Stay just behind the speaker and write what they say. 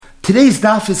Today's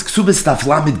daf is Ksubis Daf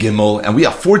Lamed Gimel, and we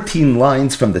have 14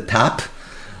 lines from the top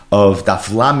of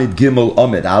Daf Lamed Gimel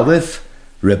Amid Aleph,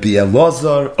 Rabbi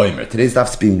Elazar Omer. Today's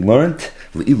daf is being learned,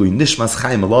 Le'ilui Nishmas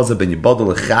Chaim Elazar ben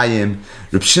Yibadal Chaim,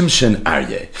 Reb Shimshon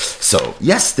Aryeh. So,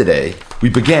 yesterday, we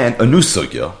began a new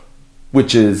sugya,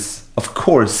 which is, of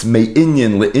course, Mei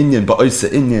Inyan Le'inyan Ba'oisa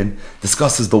Inyan,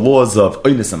 discusses the laws of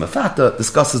Oinus Amafata,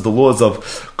 discusses the laws of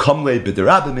Kamle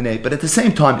B'derabimine, but at the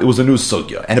same time, it was a new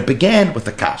sugya, and it began with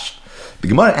the kash. The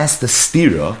Gemara asked the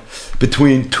stira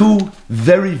between two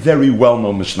very, very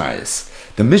well-known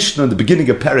Mishnayos. The Mishnah in the beginning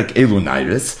of Perek Elu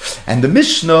Nairis, and the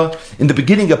Mishnah in the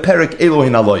beginning of Perek Elu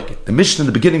Hinaloik. The Mishnah in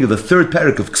the beginning of the third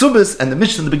Perek of Ksubis, and the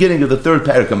Mishnah in the beginning of the third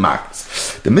Perek of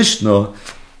Marcus. The Mishnah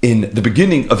in the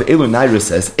beginning of Elu Nairis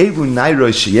says, Elu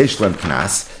Nairos sheyesh lem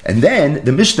knas, and then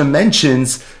the Mishnah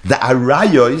mentions the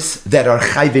arayos that are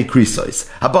chayve krisos.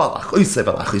 Habal achoise,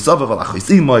 val achoisove, val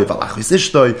achoisimoy, val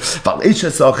achoisishtoy, val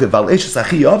eshesache, val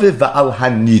eshesachiove, val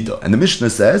hanida. And the Mishnah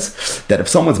says that if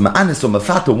someone's ma'anis or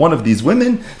mafata one of these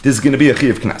women, there's going to be a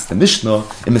chiyav knas. The Mishnah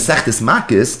in Masechtes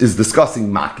Makis is discussing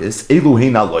Makis, Elu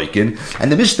heina loikin,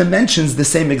 and the Mishnah mentions the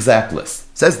same exact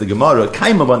list. Says the Gemara,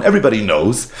 Kaimavan, everybody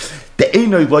knows that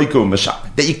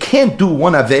you can't do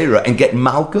one Avera and get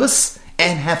Malkus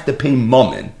and have to pay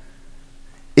Momin.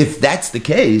 If that's the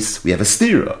case, we have a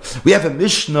stira. We have a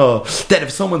Mishnah that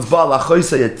if someone's Baal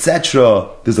Achoisa, etc.,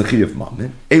 there's a Chiyav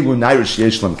Momin. Elu Nairish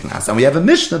Yeshlam Knas. And we have a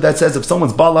Mishnah that says if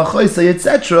someone's Baal Achoisa,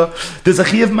 etc., there's a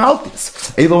Chiyav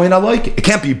Malkus. Elu Hinaloik. It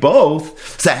can't be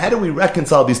both. So how do we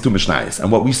reconcile these two Mishnayos?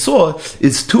 And what we saw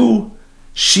is two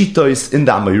Shitois in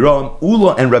the Amiram,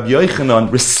 Ula and Rabbi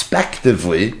Yochanan,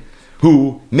 respectively,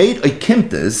 who made a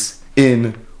kimtas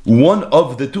in one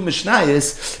of the two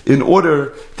Mishnayos in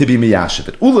order to be miyashiv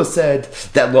it. Ula said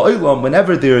that la'olam,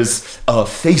 whenever there's a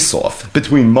face-off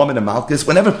between Mammon and Malchus,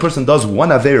 whenever a person does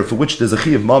one aver for which there's a chi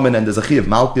of Mammon and there's a chi of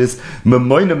Malchus,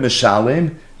 memoina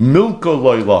mishalim, milka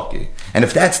loylaki. And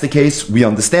if that's the case, we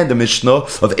understand the Mishnah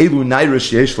of Elu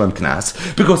Nairish Yeshlam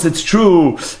Knas, because it's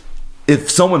true,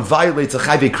 if someone violates a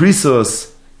chayve krisos,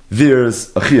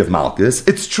 there's a chi of Malchus.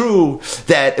 It's true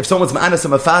that if someone's ma'anas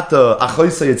amafata,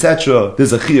 achoisa, etc.,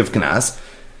 there's a chi of knas.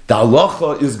 The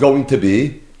halacha is going to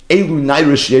be elu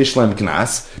nairish yeshlem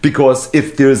knas, because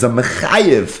if there's a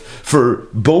mechayev for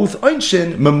both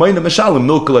einshin, memoina meshalim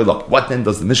milkalei. What then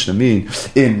does the Mishnah mean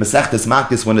in Masechtes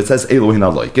Makis when it says elu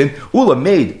hinaloikin? Ula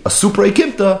made a super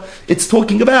ekimta. It's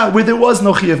talking about where there was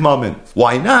no chi of mammon.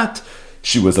 Why not?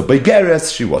 She was a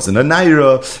Begeres, she wasn't a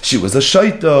Naira, she was a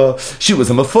Shaita, she was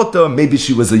a Mafuta, maybe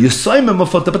she was a Yisayim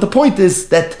Mafuta, but the point is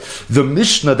that the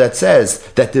Mishnah that says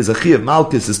that there's a Chi of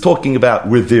Malchus is talking about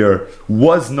where there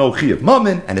was no Chi of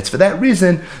Mammon, and it's for that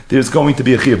reason there's going to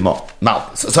be a Chi of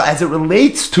Malchus. So as it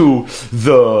relates to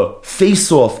the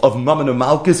face-off of Mammon and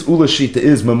Malchus, Ula Shita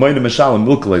is Mamayna Mashal and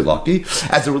Milkalei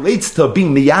Laki. As it relates to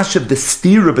being Miyashiv, the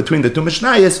stira between the two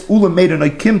Mishnayos, Ula made an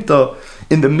Aikimta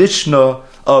in the Mishnah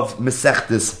of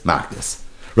Masechtes Makis.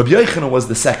 Rabbi Yochanan was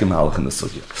the second malach in the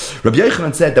sugya. Rabbi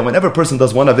Yochanan said that whenever a person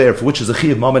does one aver for which is a chi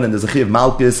of mammon and there's a chi of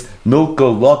malchus, milka,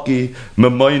 laki,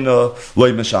 memoina,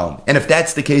 loy meshalmi. And if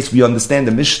that's the case, we understand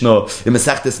the Mishnah in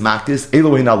Masechtes Makis,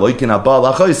 Elohin aloikin abal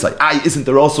achoisai. Isn't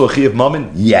there also a chi of mammon?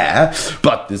 Yeah,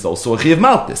 but there's also a chi of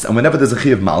malchus. And whenever there's a chi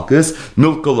of malchus,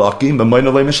 milka, laki,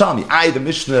 memoina, loy meshalmi. The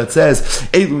Mishnah that says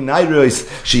Elu nairos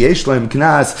sheyesh lahem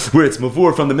knas, where it's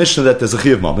mavur from the Mishnah that there's a chi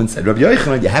of mammon, said Rabbi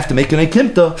Yochanan, you have to make an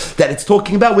ekimta that it's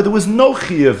talking about where there was no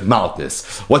chi of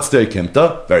malchus. What's the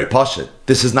ekimta? Very pashut.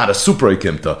 This is not a super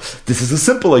ekimta. This is a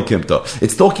simple ekimta.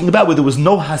 It's talking about where there was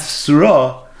no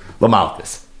hasra la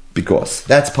malchus. Because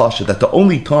that's pasha that the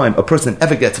only time a person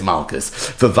ever gets malchus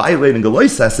for violating a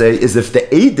loisaseh is if the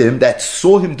edim that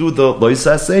saw him do the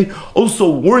loisaseh also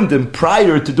warned him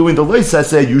prior to doing the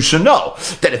loisaseh. You should know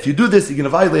that if you do this, you're going to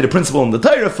violate a principle in the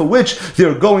Torah for which there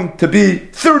are going to be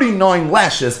 39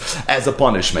 lashes as a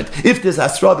punishment. If there's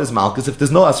asra, there's malchus. If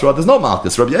there's no asra, there's no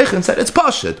malchus. Rabbi Yechon said it's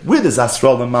pasha. Where there's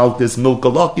asra and malchus,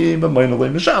 milkalaki,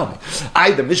 memoinalei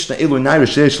mishalmi. The Mishnah elu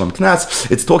nairish yeshlam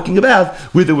knas. It's talking about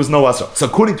where there was no asra. So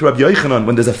according to Rabbi Yochanan,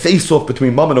 when there's a face-off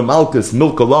between Mammon and Malchus,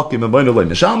 Milka Lakim and Moinalei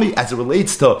Meshalmi, as it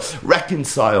relates to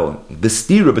reconcile the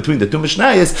stira between the two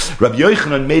Mishnayos, Rabbi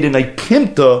Yochanan made an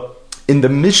Aikimta in the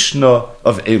Mishnah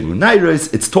of Elu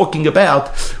Nairos. It's talking about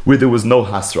where there was no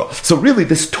Hasra. So really,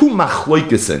 there's two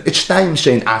Machloikesin. It's Shtayim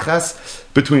Shein Achas.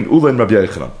 between Ula and Rabbi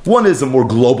Yochanan. One is a more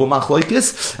global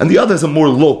machlokes, and the other is a more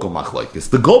local machlokes.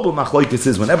 The global machlokes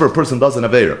is whenever a person does an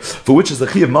aveira, for which is a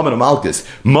chi of mammon or malchus.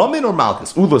 Mammon or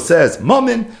malchus? Ula says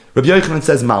mammon, Rabbi Yochanan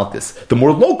says malchus. The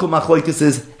more local machlokes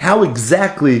is how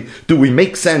exactly do we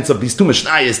make sense of these two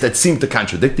mishnayos that seem to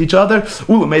contradict each other?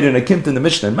 Ula made an akimta in the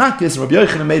Mishnah in Malchus, and Rabbi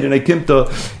Yochanan made an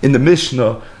akimta in the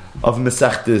Mishnah of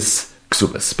Mesechtes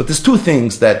Ksubas. But there's two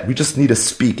things that we just need to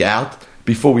speak out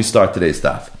before we start today's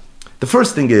daf. The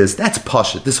first thing is, that's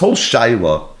Pashut. This whole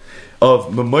shaila of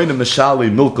Mamoina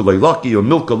Meshali, Milka Leilaki, or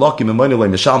Milka Laki, Mamoina Le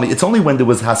Meshalmi, it's only when there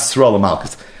was Hasra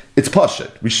Malchus. It's Pashut.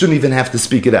 We shouldn't even have to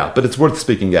speak it out, but it's worth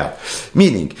speaking out.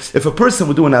 Meaning, if a person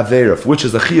would do an Aveira, which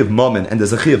is a Chi of Mammon and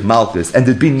there's a Chi of Malchus, and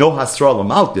there'd be no Hasra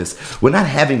Malchus, we're not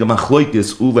having a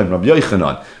Machloikis, Ula and Rabbi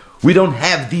Yochanan. We don't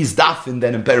have these dafin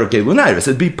then in Perikei Lunairis.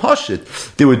 It'd be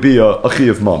Pashut. There would be a Chi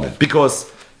of Mammon.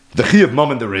 Because the Chi of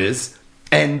Mammon there is,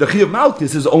 and the Chi of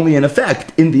Malchus is only in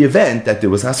effect in the event that there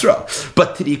was Hasra.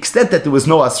 But to the extent that there was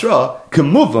no Hasra,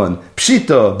 Kemuvan,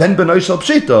 Pshita, Ben Benoishal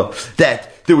Pshita, that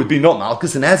there would be no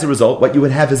Malchus, and as a result, what you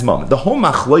would have is Mammon. The whole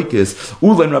Machloikis,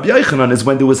 Ula and Rabbi Yochanan, is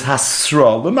when there was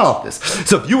Hasra the Malchus.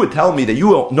 So if you would tell me that you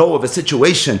don't know of a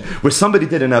situation where somebody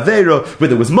did an Aveira, where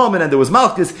there was Mammon and there was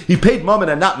Malchus, he paid Mammon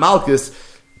and not Malchus,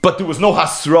 but there was no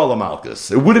Hasra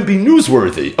Malchus. It wouldn't be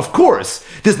newsworthy. Of course,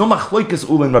 there's no Machloikis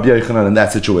Ula and Rabbi Yochanan in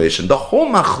that situation. The whole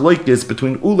Machloikis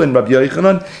between Ula and Rabbi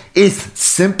Yochanan is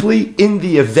simply in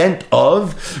the event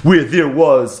of where there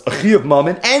was a Chi of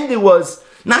Mammon and there was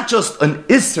not just an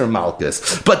Isser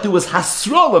Malchus, but there was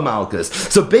Hasra Malchus.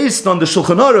 So based on the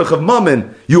Shulchan Aruch of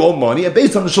Mammon, you owe money, and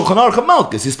based on the Shulchan Aruch of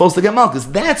Malchus, you're supposed to get Malchus.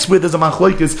 That's where there's a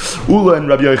Machloikis Ula and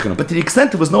Rabbi Yochanan. But to the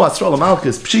extent there was no Hasra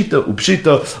Malchus, Pshita,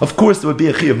 Upshita, of course there would be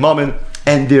a Chi of Mammon,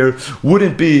 and there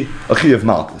wouldn't be a Chi of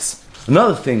Malchus.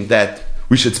 Another thing that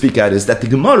we should speak out is that the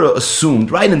Gemara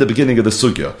assumed right in the beginning of the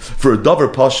Sugya, for a Dover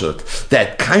Pashut,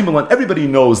 that Kaimalan, everybody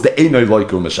knows the Einoi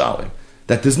Loiku Meshalim,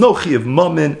 that there's no Chi of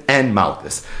Mammon and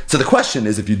Malchus. So the question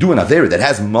is, if you do an Aveira that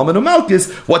has Mammon or Malchus,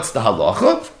 what's the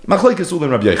halacha? Machlokes Ula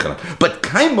and Rabbi Yochanan. But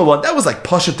Kaimalan, that was like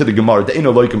Pashut to the Gemara, the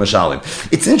Eino Loiku Meshalim.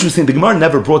 It's interesting, the Gemara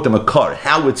never brought them a car,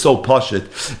 how it's so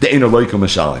Pashut, the Eino Loiku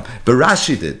Meshalim. But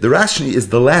Rashi did. The Rashi is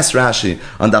the last Rashi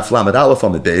on Daf Lamed Aleph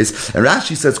on the days, and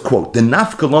Rashi says, quote, the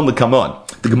Nafkalon L'Kamon.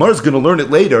 The Gemara is going to learn it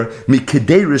later,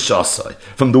 Mikidei Rishasai.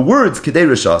 From the words Kidei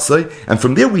Rishasai, and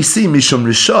from there we see Mishum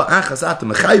Risha Achas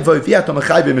Atam Mechayvoi V'yatam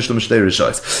Mechayvoi Mishum Shtei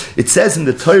Rishais. It says in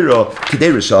the Torah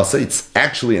Kidei Rishasai. It's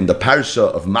actually in the parsha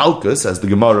of Malchus, as the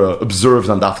Gemara observes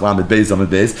on Daf Lamed Beis Amud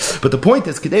Beis. But the point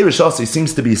is, Kidei Rishasai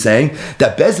seems to be saying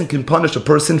that Bezin can punish a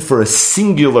person for a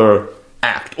singular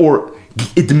act, or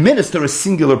administer a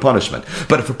singular punishment.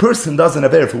 But if a person does an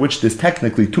Aveira for which there's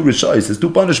technically two Rishais, there's two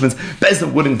punishments,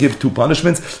 Bezdin wouldn't give two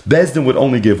punishments, Bezdin would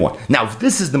only give one. Now, if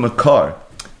this is the Makar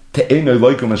to Einoi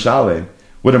Loiku Meshalim,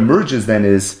 what emerges then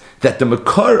is that the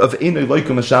Makar of Einoi Loiku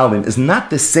Meshalim is not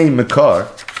the same Makar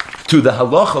to the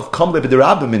halach of Kamle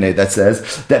B'derabimine that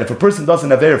says that if a person does an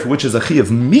Aveira for which is a Chi of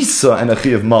Misa and a Chi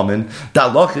of Mammon, the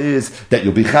halach is that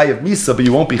you'll be Chai of Misa, but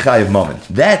you won't be Chai of Mammon.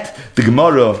 That, the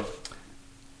Gemara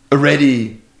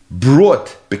already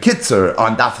brought Bekitzer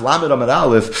on Daf Lamed Amud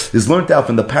Aleph is learned out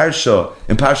from the parsha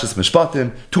in Parshas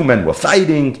Mishpatim. Two men were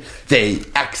fighting. They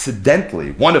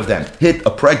accidentally, one of them hit a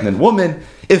pregnant woman.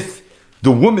 If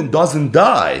the woman doesn't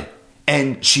die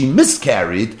and she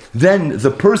miscarried, then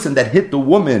the person that hit the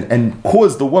woman and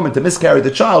caused the woman to miscarry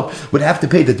the child would have to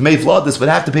pay the Dmei Vladis, would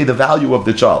have to pay the value of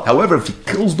the child. However, if he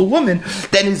kills the woman,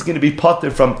 then he's going to be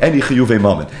pater from any Chiyuvei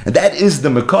Mammon. And that is the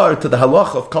Makar to the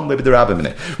halacha of Kamle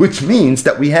B'derabimine, which means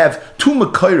that we have two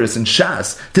Makaris in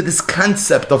Shas to this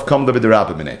concept of Kamle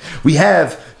B'derabimine. We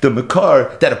have the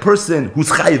Makar that a person who's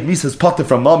Chayiv Misa is pater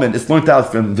from Mammon is learned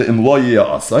out from the Imloya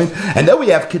Asain. And then we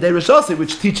have Kidei Rishasai,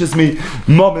 which teaches me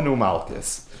Mammon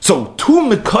Umalkis. So two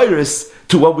Makaris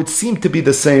to what would seem to be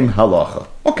the same halacha.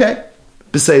 Okay,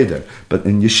 Beseder. But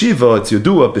in Yeshiva, it's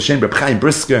Yodua, B'Shem Reb Chaim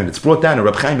Brisker, and it's brought down in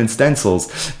Reb Chaim in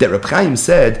stencils, that Reb Chaim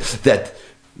said that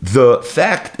the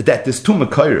fact that there's two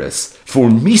Makaris for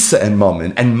Misa and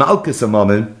Mammon, and Malchus and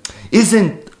Mammon,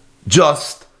 isn't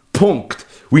just punkt.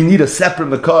 We need a separate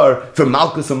Makar for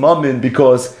Malchus and Mammon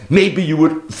because maybe you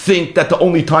would think that the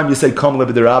only time you say Kamle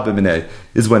B'derabimine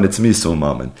is when it's Misa and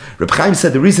Mammon. Reb Chaim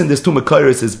said the reason there's two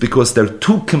Makaris is because they're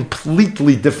two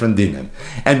completely different dinim.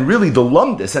 And really the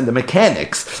lumdis and the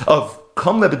mechanics of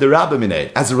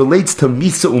as it relates to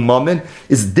Misa Umamin,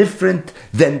 is different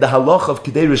than the halacha of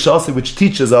Kedei Rishasi, which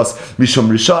teaches us Mishum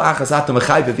Risha Achas Atam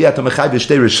Echai V'Viatam Echai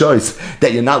V'Shtei Rishos,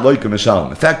 that you're not loika Mishalom.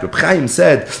 In fact, Reb Chaim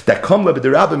said that Kamla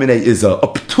B'Derabba Minei is a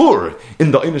ptur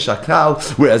in the Einish HaKlal,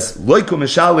 whereas loika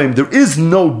Mishalom, there is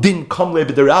no din Kamla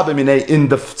B'Derabba Minei in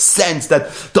the sense that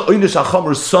the Einish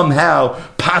HaChamor somehow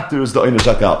patters the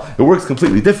Einish HaKlal. It works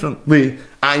completely differently.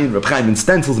 Ayin Reb Chaim in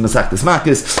stencils and Masechtas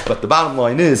Makis, but the bottom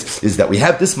line is that we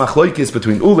have this machloikis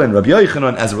between Ula and Rabbi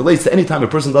Yochanan as it relates to any time a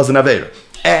person does an Aveira.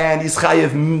 And he's chayev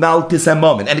Malkus and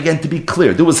Mammon. And again, to be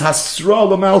clear, there was Hasra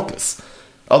Malkus.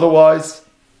 Otherwise,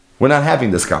 we're not having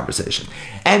this conversation.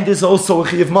 And there's also a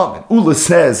chayev Mammon. Ula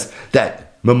says that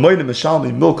Mamoyna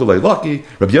Meshalmi Milka Loi Laki.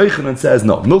 Rabbi Yochanan says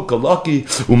no, Milka Laki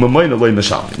Umamoyna Loi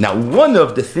Meshalmi. Now, one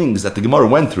of the things that the Gemara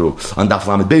went through on Daf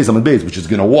Lamed Beis Amud Beis, which is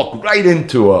going to walk right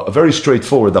into a very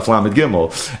straightforward Daf Lamed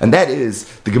Gimel, and that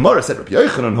is the Gemara said Rabbi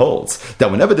Yochanan holds that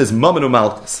whenever there's Mammon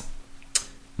Malkus,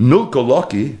 Milka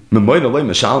Laki Mamoyna Loi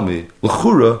Meshalmi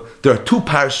L'chura, there are two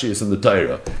parashiyos in the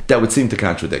Torah that would seem to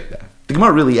contradict that. The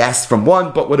Gemara really asks from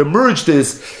one, but what emerged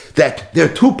is that there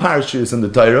are two parashiyos in the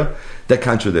Torah that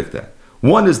contradict that.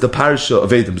 One is the parasha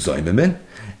of Edom Zoymemin,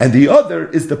 and the other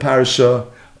is the parasha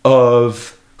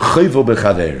of Chayvo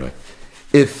Bechaveroi.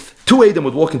 If two Edom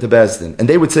would walk into Bezdin, and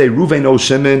they would say, Ruvain O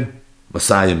Shimon,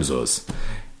 Messiah Zuz,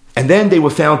 and then they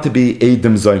were found to be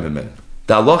Edom Zoymemin.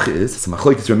 The halach is, it's a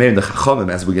machlokes remain the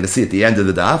Chachamim, as we're going to see at the end of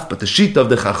the daf, but the sheet of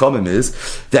the Chachamim is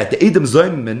that the Edom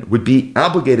Zoymemin would be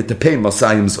obligated to pay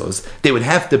Masayim Zos. They would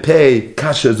have to pay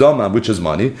Kasha Zoma, which is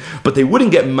money, but they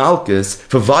wouldn't get Malkus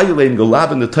for violating the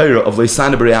lav in the Torah of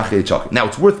Leisana B'Reachei Chak. Now,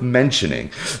 it's worth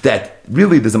mentioning that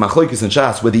really there's a machlokes in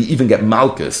Shas whether you even get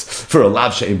Malkus for a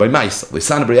lav she'en by Maisa.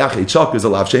 Leisana B'Reachei Chak is a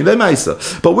lav she'en by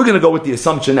Maisa. But we're going to go with the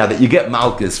assumption now that you get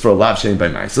Malkus for a lav she'en by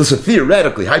Maisa. So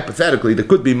theoretically, hypothetically, there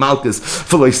could be Malkus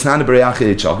for Leisana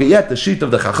B'Reachei Chak. Yet the sheet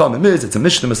of the Chachamim is, it's a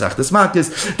Mishnah Masechtas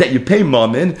Makis, that you pay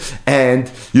Mammon and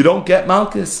you don't get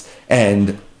Malkus.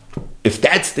 And if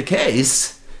that's the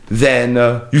case, then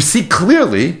you see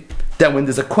clearly that when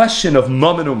there's a question of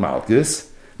Mammon or Malkus,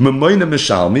 Mamoyna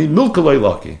Mishalmi, Milka Loi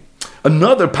Laki.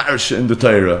 Another parasha in the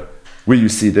Torah where you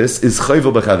see this is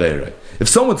Chayvo B'Chaveroi. If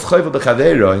someone's Chayvo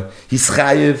B'Chaveroi, he's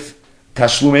Chayiv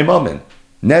Tashlumei Mammon.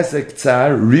 Nezek,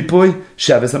 Tsar, Ripoy,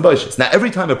 Sheves, and Boishes. Now, every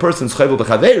time a person's Chayvo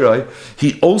B'Chaveroi,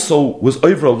 he also was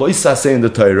over a Loisase in the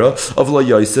Torah of Lo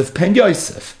Yosef Pen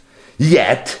Yosef.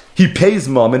 Yet, he pays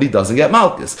Mom and he doesn't get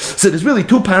Malkus. So there's really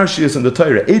two parashiyos in the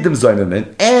Torah, Edom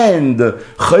Zoymemin and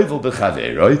Chayvo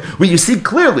B'Chaveroi, where you see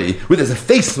clearly, where there's a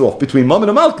face-off between Mom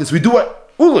and Malkus, we do what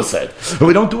Ula said, but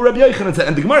we don't do what Rabbi Yochanan said.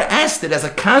 And the Gemara asked it as a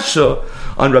kasha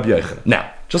on Rabbi Yochanan.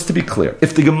 Now, just to be clear,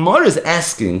 if the Gemara is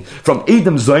asking from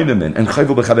Edom Zoymemin and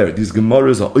Chayvo B'Chaveroi, these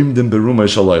Gemaras are Oimdim Berumah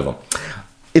Shalaylam.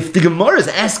 If the Gemara is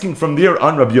asking from there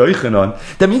on Rabbi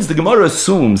Yochanan, that means the Gemara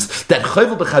assumes that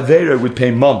Chayvo B'Chaveroi would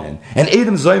pay Mammon and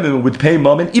Edom Zoymemin would pay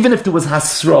Mammon even if there was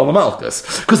Hasra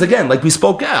L'Malkus. Because again, like we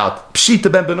spoke out,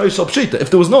 Pshita ben Benoy Shal Pshita, if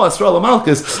there was no Hasra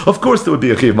L'Malkus, of course there would be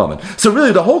a Chiv Mammon. So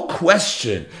really the whole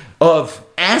question of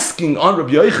asking on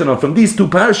Rabbi Yochanan from these two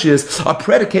parashas are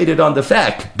predicated on the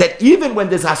fact that even when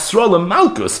there's Hasra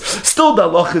L'Malkus, still the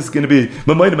halach is going to be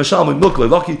Mamoyna Meshalmi Milka Loi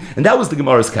Laki, and that was the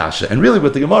Gemara's kasha. And really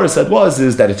what the Gemara said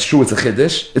is that it's true, it's a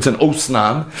chiddush, it's an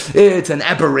osnam, it's an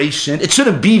aberration, it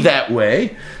shouldn't be that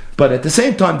way, but at the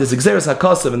same time there's Gzeres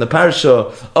HaKasav in the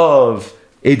parasha of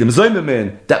Edom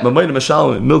Zoymemin, that Mamoyna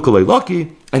Meshalmi Milka Loi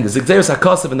Laki, and there's Gzeres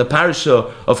HaKasav in the parasha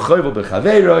of Chayvo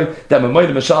B'Chaveroi, that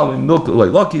Mamoyna Meshalmi Milka Loi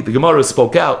Laki. The Gemara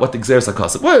spoke out what the Gzeres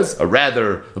HaKasav was, a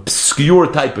rather obscure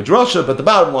type of drasha, but the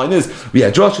bottom line is, we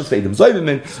had drashas for Edom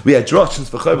Zoymemin, we had drashas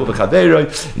for Chayvo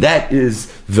B'Chaveroi. That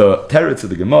is the teretz of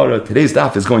the Gemara. Today's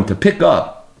daf is going to pick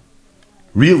up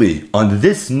really on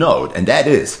this note, and that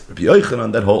is Rabbi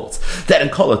Yochanan that holds that in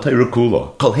Kol HaTorah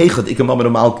Kula, Kol Heichad Ikam Mammon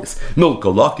Malkus, Milka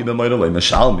Laki B'Mammon Loi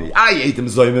Meshalmi, I Edom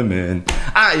Zoymemin,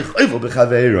 I Chayvo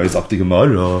B'Chaveroi, Zok the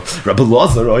Gemara, Rabbi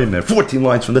Lazar Oimer, 14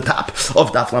 lines from the top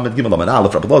of Daf Lamed Gimel Lamed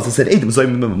Aleph. Rabbi Lazar said, Edom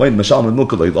Zoymemin B'Mammon Meshalmi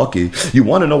Milka Loi Laki. You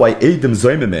want to know why Edom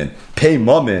Zoymemin pay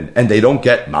Mammon and they don't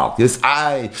get Malkus?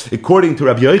 According to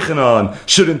Rabbi Yochanan,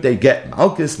 shouldn't they get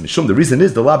Malkus? Mishum, the reason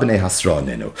is the Labnei Hasra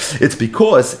Nenu. It's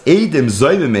because Edom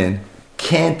Zoymemin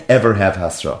can't ever have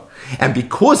Hasra. And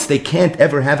because they can't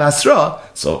ever have Hasra,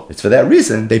 so it's for that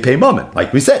reason they pay Mammon.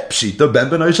 Like we said, Pshita ben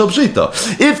Benoy Shal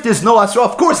Pshita. If there's no Hasra,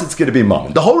 of course it's going to be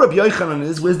Mammon. The whole Rabbi Yochanan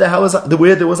is where there was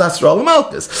Hasra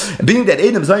L'Malkus. Being that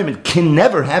Edom Zoymemin can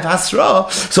never have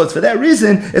Hasra, so it's for that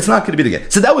reason it's not going to be the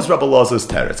case. So that was Rabbi Lazar's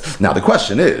teretz. Now the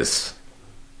question is,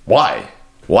 why?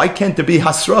 Why can't there be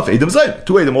Hasra for Edom Zoymemin?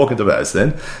 Two Edom walk into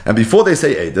Bezdin, and before they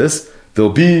say Edus,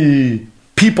 there'll be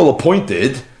people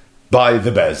appointed by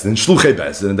the Bezdin, Shluchei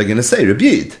Bezdin, and they're going to say, Rabbi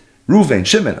Yid, Ruvain,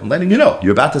 Shimon, I'm letting you know,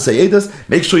 you're about to say Eidos,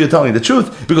 make sure you're telling the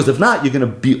truth, because if not, you're going to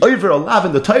be over a lav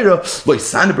in the Torah,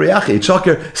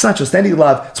 it's not just any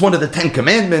lav, it's one of the 10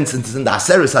 commandments, and it's in the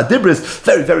Aseres HaDibris,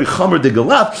 very, very chomer de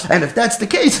galav, and if that's the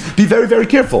case, be very, very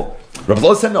careful. Rav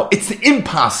Loza said, no, it's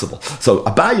impossible. So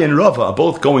Abaye and Rava are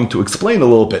both going to explain a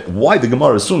little bit why the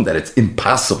Gemara assumed that it's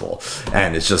impossible,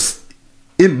 and it's just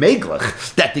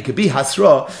immeglach that there could be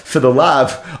hasra for the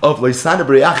lav of Loisana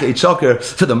B'Reach Choker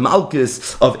for the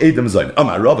malchus of Edom Zayin.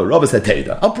 Amar Rava said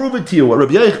Teida. I'll prove it to you. What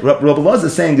Rabbi Loza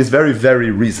is saying is very, very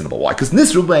reasonable. Why? Because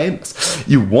Nisru B'Emes.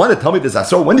 You want to tell me this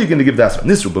hasra? When are you going to give the hasra?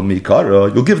 Nisru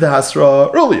B'Mikara. You'll give the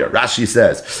hasra earlier. Rashi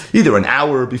says either an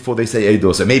hour before they say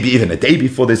Eidos, or maybe even a day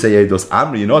before they say Eidos.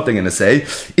 Amri, you know what they're going to say?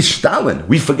 Ishtalin.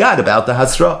 We forgot about the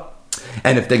hasra.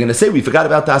 And if they're going to say we forgot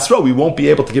about the Asra, we won't be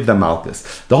able to give them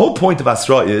Malchus. The whole point of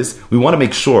Asra is we want to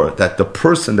make sure that the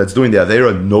person that's doing the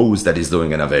Aveira knows that he's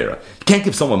doing an Aveira. You can't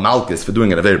give someone Malchus for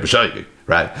doing an Aveira b'shaygi,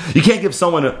 right? You can't give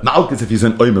someone a Malchus if he's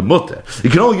an Oime Mutter. You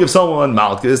can only give someone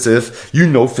Malchus if you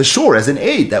know for sure as an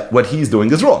aid that what he's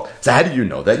doing is wrong. So how do you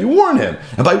know that? You warn him.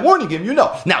 And by warning him, you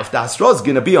know. Now, if the Asra is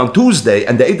going to be on Tuesday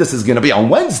and the Eidos is going to be on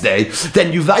Wednesday,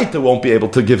 then Yuvaita won't be able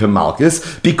to give him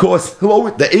Malchus because the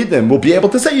Eidim will be able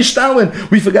to say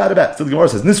Yishtalin. We forgot about it. So the Gemara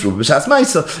says, Nisru b'Shas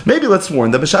Maisa. Maybe let's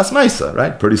warn them b'Shas Maisa,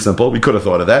 right? Pretty simple. We could have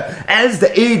thought of that. As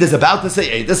the Eid is about to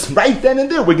say Eidos, right then and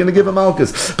there, we're going to give him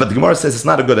Malchus. But the Gemara says it's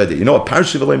not a good idea. You know what?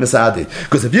 Parshiv Alei Misadi.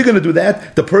 Because if you're going to do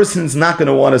that, the person's not going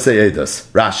to want to say Eidos.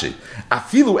 Rashi.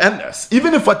 Afilu emnes.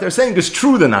 Even if what they're saying is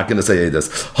true, they're not going to say Eidos.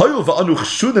 Hoyul va'anu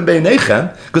chshudim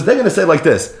beinechem. Because they're going to say like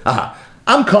this.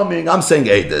 I'm coming, I'm saying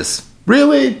Eidos.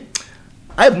 Really?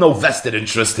 I have no vested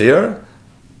interest here.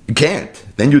 You can't.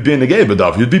 Then you'd be in the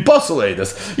Gebedov. You'd be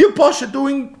postulatus. You're Pasha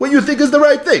doing what you think is the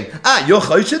right thing. You're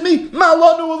chayshid me?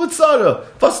 Malanu uv'tzara.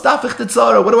 V'stafich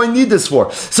tetzara. What do I need this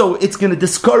for? So it's going to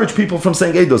discourage people from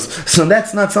saying Eidos. So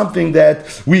that's not something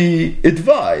that we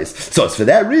advise. So it's for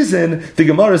that reason the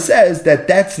Gemara says that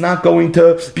that's not going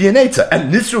to be an Eitzah.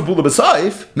 And Nisru Bula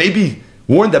B'Saif, maybe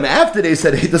warn them after they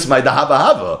said Eidos my dahava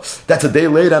hava. That's a day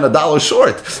late and $1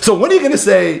 short. So when are you going to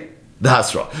say the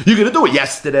Hasra? You're going to do it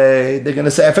yesterday. They're going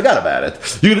to say, I forgot about it.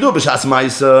 You're going to do it b'Shas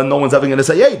Maisa. No one's ever going to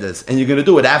say Eidos. And you're going to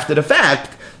do it after the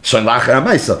fact. Shon Lachar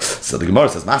Maisa. So the Gemara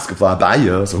says, Maskefla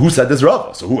Abaya. So who said this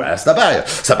Rava? So who asked Abaya?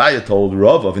 So Abaya told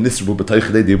Rava of Nisru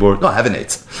b'Teichadei Dibur. No, have an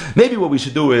Eitzah. Maybe what we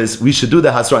should do is, we should do the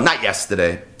Hasra not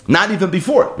yesterday. Not even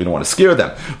before. We don't want to scare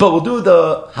them. But we'll do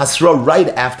the Hasra right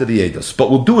after the Eidos. But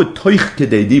we'll do it Toich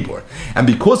Kedei Dibur. And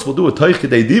because we'll do it Toich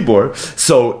Kedei Dibur,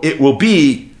 so it will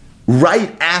be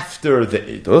right after the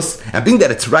Eidos, and being that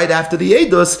it's right after the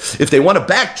Eidos, if they want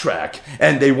to backtrack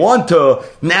and they want to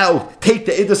now take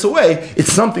the Eidos away,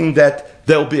 it's something that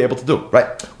they'll be able to do,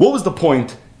 right? What was the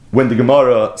point when the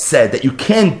Gemara said that you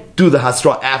can't do the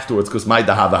Hasra afterwards because my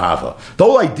dahava hava? The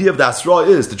whole idea of the Hasra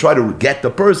is to try to get the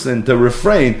person to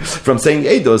refrain from saying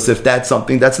Eidos if that's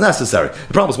something that's necessary.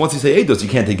 The problem is once you say Eidos, you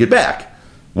can't take it back.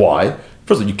 Why?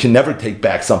 First of all, you can never take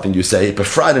back something you say, but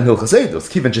Friday in Hilchas Eidos,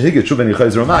 Kivan Shehigit, Shuven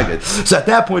Yichayzer Magid. So at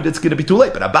that point, it's going to be too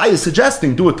late. But Abaye is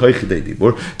suggesting, do a Toichidei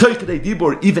Dibur. Toichidei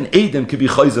Dibur, even Eidim could be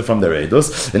Chayzer from their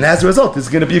Eidos, and as a result, it's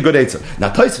going to be a good Eitzah.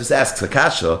 Now, Tosfos asks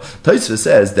Akasha, Tosfos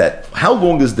says that, how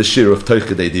long is the shir of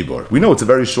Toichidei Dibur? We know it's a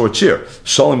very short shir.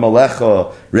 Shalom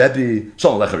Alecha Rebbe,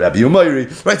 Shalom Alecha Rebbe Umayri.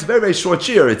 Right, it's a very, very short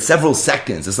shir. It's several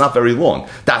seconds. It's not very long.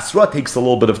 The Asra takes a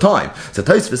little bit of time. So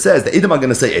Tosfos says, the Eidim are going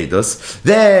to say Eidos,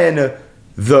 then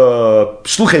the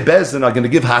Shluchei Bezdin are going to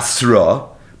give Hasra.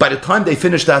 By the time they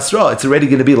finish the Hasra, it's already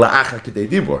going to be La'achar Kedei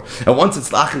Dibur. And once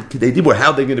it's La'achar Kedei Dibur,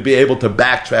 how are they going to be able to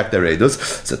backtrack their Eidos?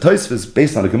 So Tosfos,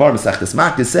 based on the Gemara Masechtas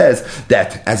Makkah, says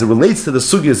that as it relates to the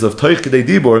sugyas of Toich Kedei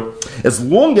Dibur, as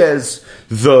long as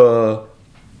the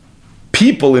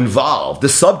people involved, the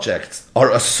subjects, are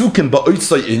asukin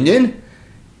ba'otzai inyan,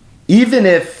 even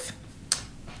if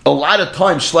a lot of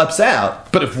time schleps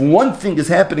out, but if one thing is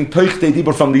happening Toich Kedei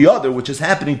Dibur from the other, which is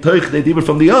happening Toich Kedei Dibur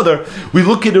from the other, we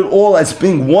look at it all as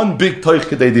being one big Toich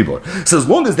Kedei Dibur. So as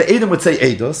long as the Eidim would say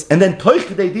Eidos, and then Toich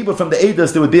Kedei Dibur from the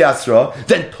Eidos there would be Asra,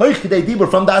 then Toich Kedei Dibur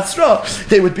from the Asra,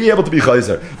 they would be able to be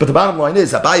Chayzer. But the bottom line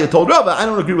is, Abaya told Rava, I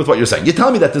don't agree with what you're saying. You tell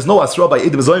me that there's no Asra by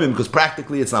Eidim Zoyim because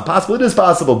practically it's not possible. It is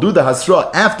possible. Do the Asra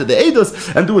after the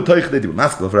Eidos and do a Toich Kedei Dibur.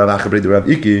 Maskal for Rav Acha Rav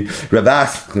Iki. Rav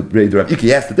Acha Rav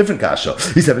Iki asked a different kasha.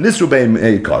 He said, I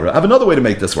have another way to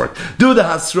make this work. Do the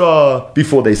Hasra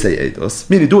before they say Eidos,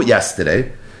 meaning do it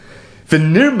yesterday.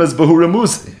 And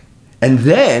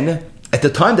then, at the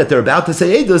time that they're about to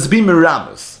say Eidos, be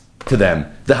miramus to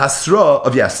them, the Hasra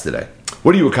of yesterday.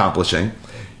 What are you accomplishing?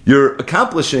 You're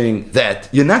accomplishing that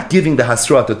you're not giving the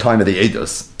Hasra at the time of the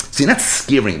Eidos. So you're not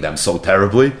scaring them so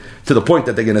terribly to the point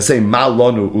that they're going to say Ma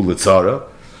lanu ulitzara.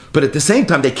 But at the same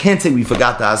time, they can't say we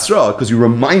forgot the Asra because you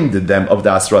reminded them of the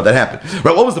Asra that happened.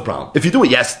 Right? What was the problem? If you do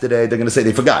it yesterday, they're going to say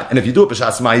they forgot. And if you do it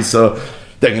b'shas ma'isa,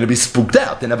 they're going to be spooked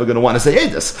out. They're never going to want to say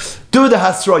Edus. Do the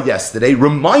Asra yesterday,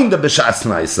 remind them b'shas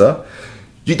ma'isa.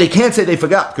 They can't say they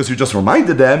forgot because you just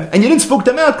reminded them and you didn't spook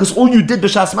them out because all you did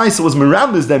b'shas ma'isa was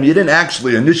miramis them. You didn't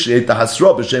actually initiate the hasra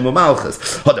b'shem u'malchus.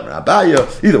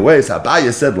 Either way,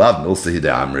 Abaya said lav milsa hide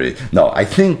amri. No, I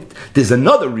think there's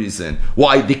another reason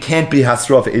why there can't be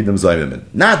hasra for Edom Zaymimin.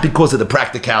 Not because of the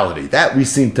practicality that we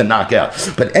seem to knock out,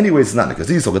 but anyways, it's not because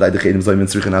he's so good. Because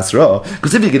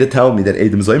if you're going to tell me that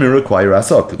Edom Zaymimin require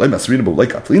hasra,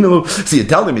 so you're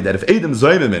telling me that if Edom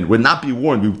Zaymimin would not be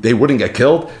warned, they wouldn't get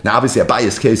killed. Now, obviously,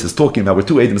 Abaya's case is talking about where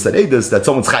two Edom said Edus that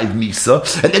someone's chayiv misa,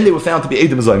 and then they were found to be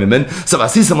Edom Zaymimin. So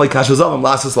vasisam like kashazavim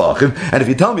lasas lachim. And if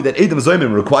you tell me that Edom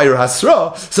Zaymimin require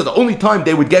hasra, so the only time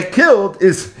they would get killed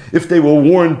is if they were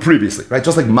warned previously, right?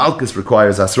 Just like Malchus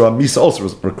requires hasra, misa also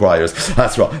requires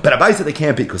hasra. But Abaya said they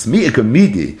can't be because mi'ika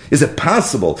midi. Is it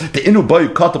possible the inu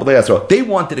bayu katab hasra? They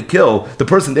wanted to kill the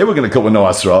person they were going to kill with no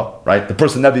hasra, right? The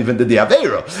person never even did the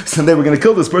aveira, so they were going to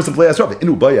kill this person play hasra.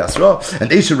 Inu bayu hasra,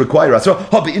 and they should require hasra.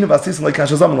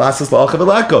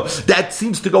 That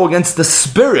seems to go against the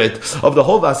spirit of the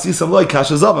whole Vasisam Loi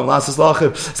Kashazavim Lasas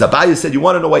Lachim. Zabaya said, you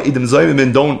want to know why Edom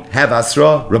Zaymimin don't have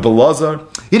Hasra? Rebbe Lazar?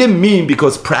 He didn't mean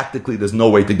because practically there's no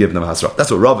way to give them Hasra.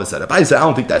 That's what Rava said. Abaya said, I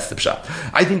don't think that's the pshat.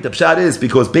 I think the pshat is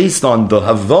because based on the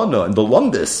Havana and the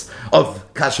Lumdis of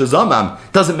Kashazamam,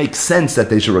 doesn't make sense that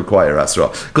they should require Hasra.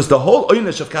 Because the whole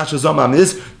oynish of Kashazamam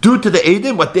is do to the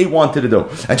Edom what they wanted to do.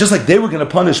 And just like they were going to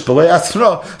punish B'lei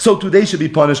Hasra, so too they should be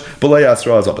punished B'lei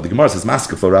Hasra as well. But the Gemara says,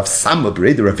 Maskeflo Rav Sama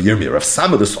Breder Rav Yirmiyah. Rav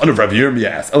Sama, the son of Rav Yirmiyah,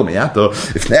 asked, El Meyato,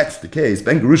 if that's the case,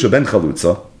 Ben Gerusha Ben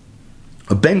Chalutza,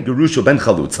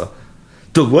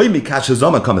 the Loimi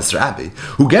Kashazama Kamas Rabbi,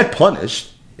 who get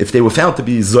punished if they were found to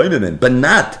be Zoymimin, but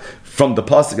not from the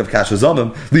pasuk of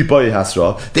Kashazamim, Liboy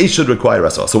Hasra, they should require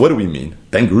Hasra. So what do we mean?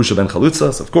 Ben Gerusha Ben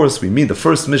Chalutzas? Of course, we mean the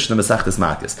first Mishnah Masechtas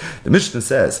Makis. The Mishnah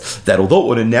says that although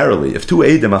ordinarily, if two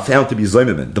Eidim are found to be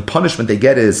Zoymimin, the punishment they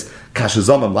get is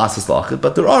Kashazamim Lasas Lachid,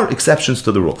 but there are exceptions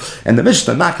to the rule. And the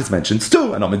Mishnah Makis mentions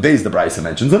two, and Amid Beis the Brisa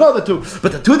mentions another two.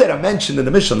 But the two that are mentioned in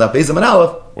the Mishnah, that Beis and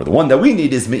Aleph, or the one that we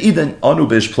need is Me'idan Anu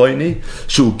Bish Ploini,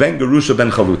 Shu Ben Gerusha Ben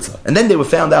Chalutza. And then they were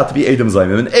found out to be Eidim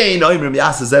Zoymimin. Ein Oimrim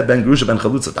Yasazeh Ben Gerusha Ben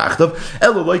Chalutza Tachtav.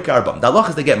 Elo Loik Arbam. The halach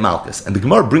is they get Malchus. And the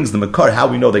Gemara brings the Makar how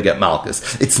we know they get Malchus.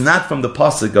 It's not from the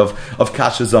pasuk of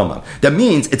Kasha Zoman. That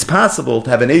means it's possible to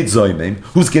have an Eid Zoymim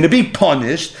who's going to be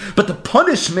punished, but the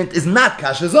punishment is not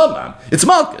Kasha Zoman. It's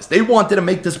Malchus. They wanted to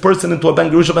make this person into a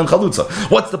Ben Gerusha Ben Chalutza.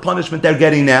 What's the punishment they're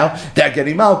getting now? They're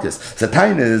getting Malchus.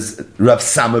 Zatain is Rav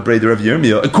Sama Breder of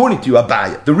Yirmiyah. According to you,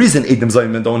 Abaya, the reason Eidim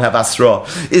Zoymim don't have Asra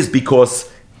is because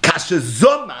Kasha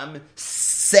Zoman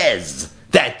says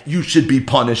that you should be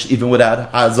punished even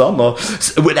without Azama,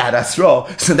 without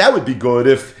Asra. So that would be good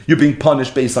if you're being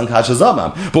punished based on Kasha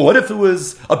Zamam. But what if it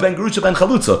was a Ben Gerusha Ben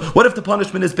Chalutza? What if the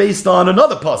punishment is based on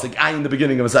another pasuk, in the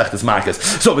beginning of Masechtas Makis?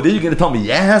 So over there you're going to tell me,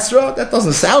 yeah, Asra? That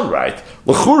doesn't sound right.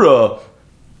 L'chura,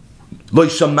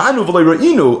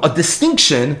 a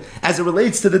distinction as it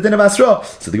relates to the din of Asra.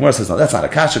 So the Gemara says, no, that's not a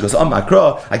kasha, because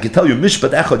Makra, I can tell you, Mishpat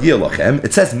Echad Yelachem.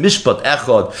 It says Mishpat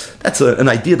Echad. That's an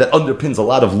idea that underpins a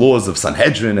lot of laws of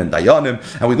Sanhedrin and Dayanim,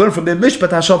 and we learn from there,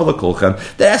 Mishpat Hashav Alakolchem.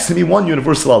 There has to be one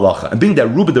universal halacha. And being that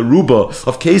Ruba the Ruba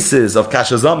of cases of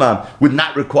Kasha Zamam would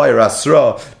not require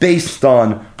Asra based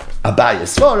on Abaya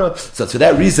Svara, so for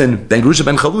that reason, Ben Gerusha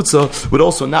Ben Chalutza would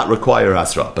also not require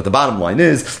Asra. But the bottom line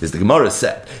is the Gemara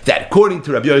said that according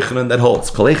to Rabbi Yochanan that holds,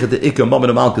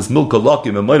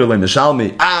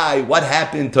 what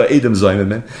happened to Edom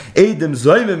Zoymimin? Edom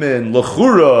Zoymimin,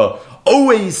 L'chura,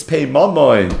 always pay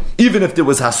mammon, even if there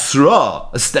was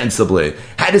hasra, ostensibly.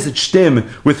 How does it stem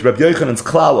with Rabbi Yochanan's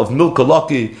klal of milka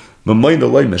laki, mamoin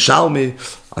aloi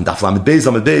meshalmi? On Daf Lamed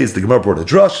Beis, the Gemara brought a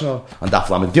drasha. On Daf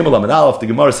Lamed Gimel Lamed Aleph, the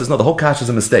Gemara says, no, the whole kash is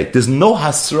a mistake. There's no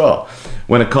hasra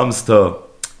when it comes to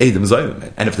Edom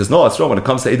Zoymimin. And if there's no hasra when it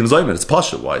comes to Edom Zoymimin, it's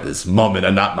pasha. Why there's mammon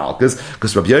and not malchus?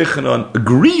 Because Rabbi Yochanan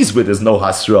agrees with there's no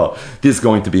hasra, there's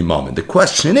going to be mammon. The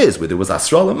question is, whether it was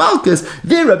hasra or malchus,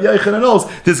 there Rabbi Yochanan knows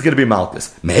there's going to be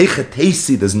malchus.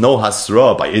 Mehechatesi, there's no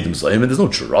hasra by Edom Zoymimin. There's no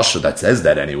drasha that says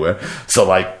that anywhere. So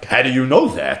how do you know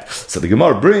that? So the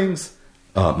Gemara brings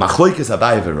Machloikes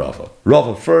Abaye v'Rava.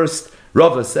 Rava first.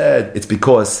 Rava said it's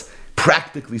because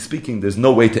practically speaking there's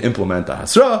no way to implement the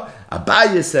Hasra.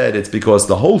 Abaye said it's because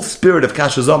the whole spirit of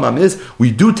Kasha Zamam is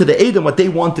we do to the Edom what they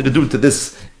wanted to do to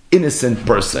this innocent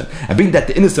person. And being that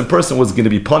the innocent person was going to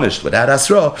be punished without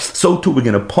Hasra, so too we're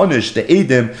going to punish the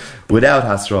Eidim without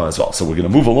Hasra as well. So we're going to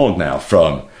move along now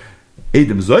from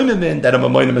Eidim Zoymemin, that I'm a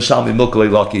Moina Meshalmi Milkalei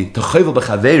Laki, to Chayvel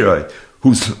B'Chaveiroi,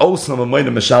 who's also a Moina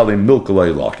Meshalmi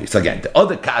Milkalei Laki. So again, the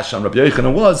other Kash on Rabbi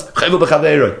Yochanan was Chayvel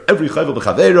B'Chaveiroi, every Chayvel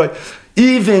B'Chaveiroi,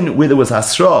 even where there was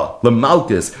Hasra,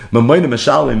 L'Malkus, Moina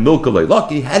Meshalmi Milkalei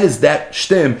Laki, how does that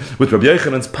stem with Rabbi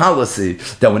Yochanan's policy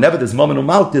that whenever there's Mamon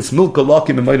Malkus, Milkalei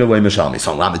Laki, Moina Lei Meshalmi?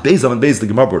 So on Lamed Beis, the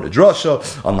Gemara brought a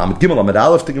drasha, on Lamed Gimel, Lamed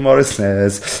Aleph, the Gemara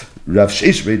says, Rav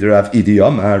Sheish Breder Rav Idi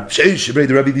Amar Sheish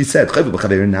Breder Rav Idi said Chayvel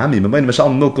B'Chaveir Nami Mamayim Mashal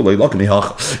Milkalei Laki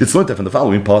Mihacha. It's learned from the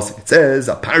following passage. It says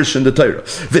a parish in the Torah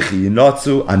V'chi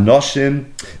Yinatzu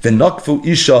Anoshim V'nakfu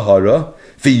Isha Hara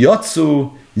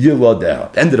V'yatzu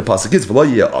Yiladeha. The end of the pasuk is V'lo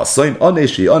Asoin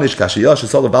Onish Onish Kashiyash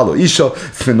Salavalo Isha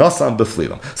V'nasam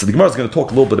B'Flilam. So the Gemara is going to talk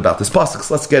a little bit about this pasuk.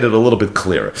 So let's get it a little bit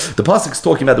clearer. The pasuk is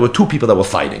talking about there were two people that were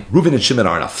fighting. Reuven and Shimon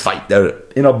are in a fight. They're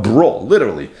in a brawl,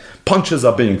 literally. Punches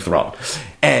are being thrown.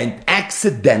 And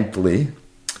accidentally,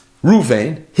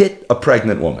 Reuven hit a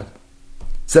pregnant woman,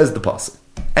 says the pasuk.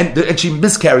 And she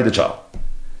miscarried the child.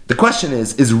 The question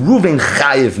is Reuven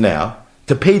chayiv now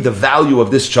to pay the value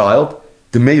of this child,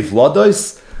 the mei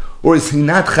vlados, or is he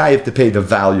not chayiv to pay the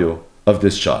value of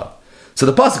this child? So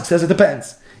the pasuk says it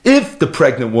depends. If the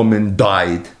pregnant woman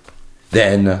died,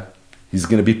 then he's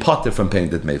going to be potter from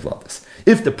paying the mei vlados.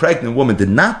 If the pregnant woman did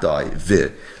not die,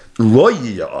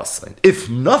 if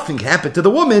nothing happened to the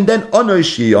woman, then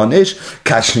Anoishi Onish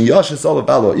Kashiyash is all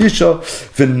about Isha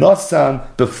V'Nasan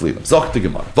B'Flilam. Zok the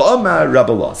Gemara. V'Amar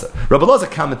Rabbi Lazar. Rabbi Lazar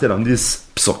commented on this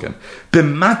psukim.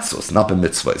 B'matzos, not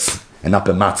b'mitzvahs, and not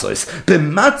b'matzos.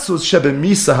 B'matzos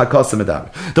shebemisa hakasem edam.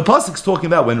 The pasuk is talking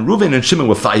about when Reuven and Shimon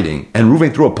were fighting, and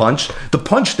Reuven threw a punch. The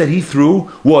punch that he threw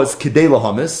was kedei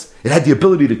lahamis. It had the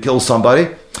ability to kill somebody.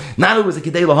 Not only was it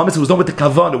kedei lahamis, it was done with the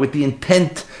kavanah, with the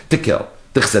intent to kill.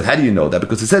 How do you know that?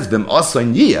 Because it says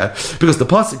because the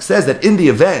pasuk says that in the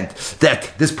event that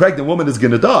this pregnant woman is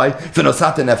going to die,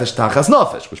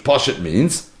 which pashut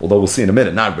means, although we'll see in a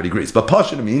minute, not everybody agrees, but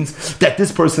pashut means that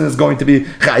this person is going to be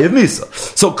chayiv misa.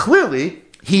 So clearly,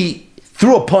 he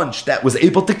threw a punch that was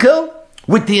able to kill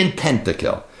with the intent to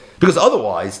kill. Because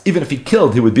otherwise, even if he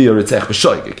killed, he would be a ritzech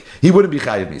b'shoigig. He wouldn't be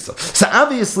chayiv misa. So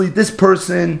obviously, this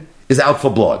person is out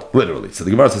for blood, literally. So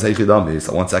the Gemara says, hey,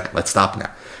 so 1 second, let's stop now.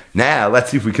 Now,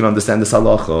 let's see if we can understand this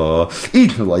halacha.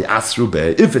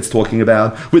 If it's talking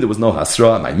about where there was no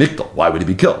hasra, my mikdal, why would he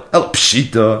be killed? Ella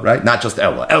pshita, right? Not just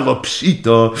Ella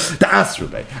pshita, the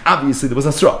asrube. Obviously, there was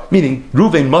hasra. Meaning,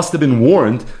 Reuven must have been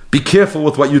warned, be careful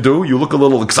with what you do. You look a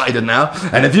little excited now.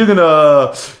 And if you're going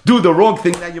to do the wrong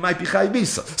thing, now you might be chayiv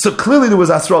misa. So clearly there was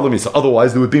asra l'misa.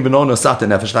 Otherwise, there would be menona sata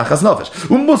nefesh nachas nefesh.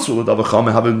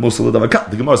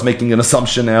 The Gemara is making an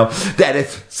assumption now that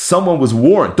if someone was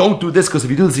warned, don't do this because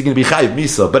if you do this, you're going to be chayiv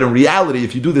misa. But in reality,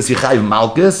 if you do this, you're chayiv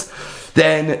malchus,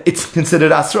 then it's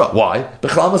considered asra. Why?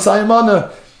 B'chal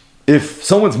masayimana. If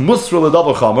someone's musra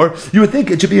l'davar chamer, you would think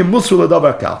it should be a musra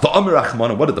l'davar kal. V'amir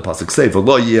achmana, what did the pasuk say? That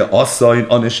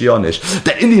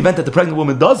in the event that the pregnant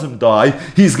woman doesn't die,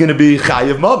 he's going to be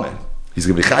chayiv mamen. He's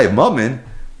going to be chayiv mamen.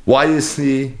 Why is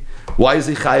he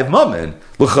chayiv mamen?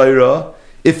 L'chayra,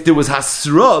 if there was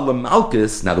hasra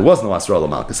l'malchus, now there was no hasra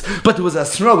l'malchus, but there was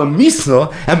hasra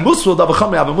l'misna, and musra l'davar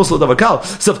chamer have a musra l'davar kal.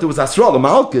 So if there was hasra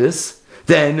l'malchus,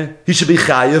 then he should be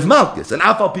chayiv malchus. And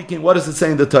afal peking, what does it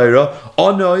say in the Torah?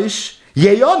 Onoish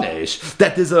yeyonesh.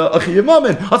 That there's a chayiv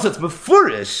mamen. Also, it's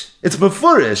mefurish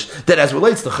that as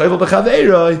relates to chayvel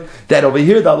b'chaveiroi, that over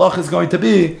here the halach is going to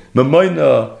be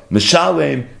memoina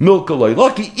mishalem milkaloi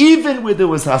laki, even where there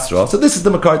was hasra. So this is the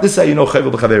makar. This is how you know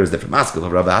chayvel b'chaveiroi is different. Maskal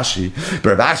of Rav Ashi.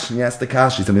 Rav Ashi asked the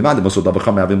kashi.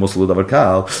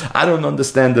 I don't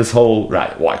understand this whole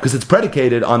right. Why? Because it's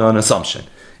predicated on an assumption.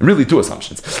 Really, two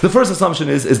assumptions. The first assumption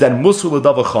is that musul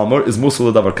l'davar chamer is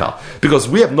musul l'davar kal, because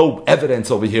we have no evidence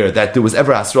over here that there was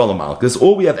ever asra l'malchus.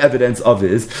 All we have evidence of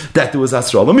is that there was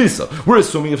asra l'misa. We're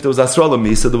assuming if there was asra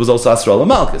l'misa, there was also asra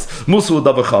l'malchus. Musul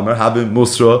l'davar chamer having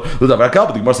musra l'davar kal.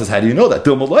 But the Gemara says, how do you know that?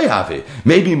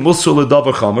 Maybe musul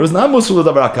l'davar chamer is not musul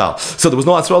l'davar kal. So there was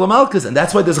no asra l'malchus, and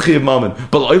that's why there's a chiyav mammon.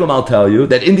 But I'll tell you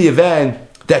that in the event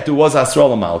that there was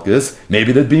Asra Malchus,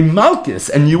 maybe there'd be Malchus,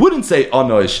 and you wouldn't say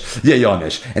Onosh,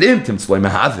 Yeyonish, and Imtim Tzloy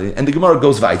Mehavi, and the Gemara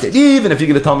goes weiter. Even if you're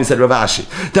going to tell me, said Rav Ashi,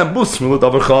 then Musmul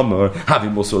Davar Chamer, Havi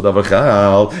Musul Davar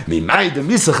Chal, Mimayde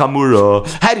Misa Chamura,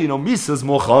 how do you know Misa's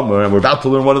more Chamer? And we're about to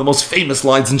learn one of the most famous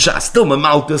lines in Shas, still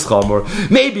Malchus Chamer.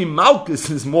 Maybe Malchus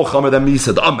is more Chamer than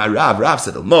Misa. Rav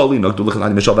said, Moli,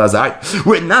 Nogdulichanani Mishav Azar.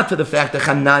 We're not for the fact that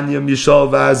Chananya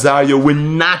Mishav Azar, we're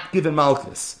not given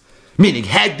Malchus. Meaning,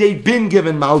 had they been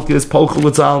given Malchus, Polchul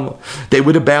Tzalma, they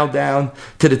would have bowed down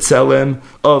to the Tzelem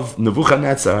of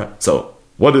Nebuchadnezzar. So,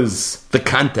 what is the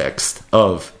context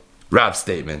of Rav's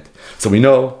statement? So we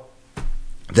know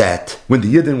that when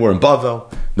the Yidden were in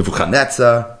Bavel,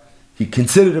 Nebuchadnezzar, he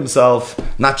considered himself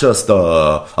not just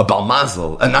a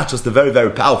Balmazel, and not just a very,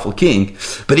 very powerful king,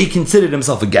 but he considered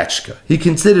himself a Getchka. He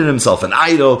considered himself an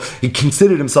idol. He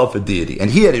considered himself a deity.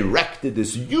 And he had erected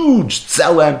this huge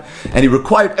tzelem, and he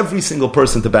required every single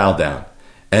person to bow down.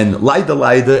 And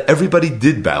Laida, everybody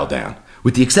did bow down,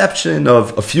 with the exception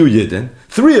of a few Yidden,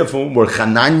 3 of whom were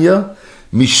Hananiah,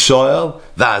 Mishael,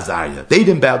 Azariah. They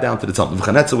didn't bow down to the Tzalma.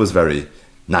 Nebuchadnezzar was very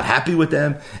not happy with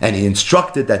them, and he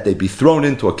instructed that they be thrown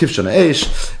into a Kivshon Ha'esh,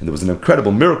 and there was an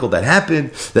incredible miracle that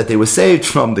happened, that they were saved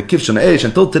from the Kivshon Ha'esh.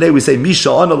 Until today we say, Misha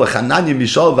Ana L'Chananya,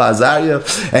 Mishael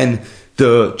V'Azariah, and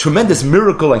the tremendous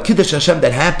miracle and Kiddush Hashem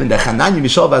that happened, that Hananiah,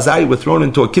 Mishael, V'Azariah were thrown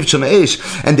into a Kivshon Ha'esh,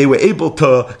 and they were able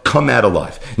to come out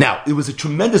alive. Now, it was a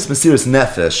tremendous Mesiras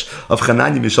Nefesh of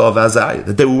Hananiah, Mishael, V'Azariah,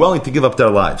 that they were willing to give up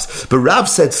their lives. But Rav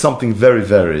said something very,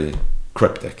 very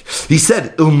cryptic. He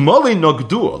said, Ilmole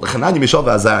Nogdur, Hananiah, Mishael,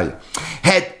 V'Azariah,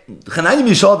 had Hananiah,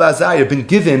 Mishael, V'Azariah been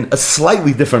given a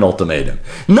slightly different ultimatum.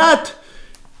 Not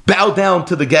bow down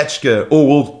to the Getchka or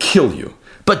we'll kill you,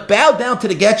 but bow down to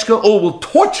the Getchka or we'll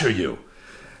torture you.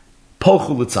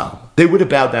 Polchul Tzalma. They would have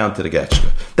bowed down to the Getchka.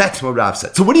 That's what Rav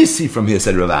said. So what do you see from here,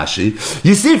 said Rav Ashi?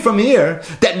 You see from here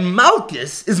that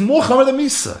Malchus is more chamer than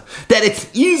Misa. That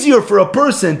it's easier for a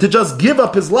person to just give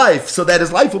up his life so that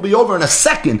his life will be over in a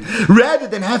second, rather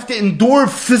than have to endure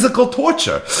physical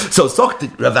torture. So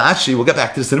Rav Ashi, we'll get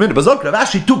back to this in a minute, but Rav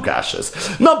Ashi, 2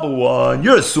 kashas. Number 1,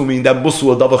 you're assuming that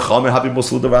Musul Davar Chamer, Habi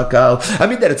Musul Davar Kal. I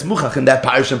mean that it's Muchach in that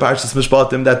parish and Parashas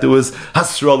Mishpatim that there was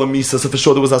Hasral Misa, so for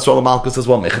sure there was Hasral Malchus as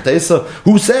well. Mechatesa,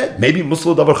 who said? Maybe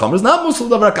Musul Davar Chamer is not Musul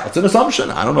Davar Kal. It's an assumption.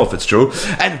 I don't know if it's true.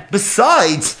 And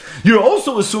besides, you're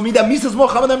also assuming that Misa is more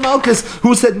chamer than Malchus.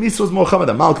 Who said Misa was more chamer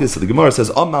than Malchus? So the Gemara says,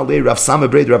 Amalei Rav Sama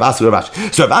Breid Rav Asu Rav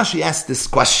Ashi. So Rav Ashi asked this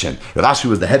question. Rav Ashi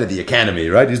was the head of the academy,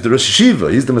 right? He's the Rosh Yeshiva.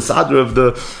 He's the Masadr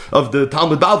of the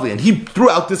Talmud Bavli, and he threw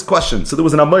out this question. So there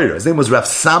was an Amira. His name was Rav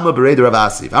Sama Breid Rav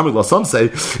Asi. Some say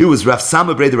it was Rav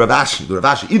Sama Breid Rav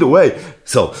Ashi. Either way,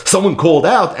 so someone called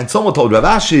out, and someone told Rav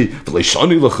Ashi,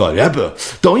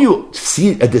 don't you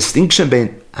see a distinction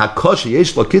between Hakosha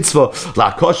yesh lo kitzva,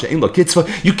 la Hakosha ein lo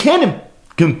kitzva? You can't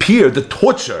compare the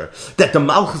torture that the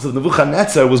Malchus of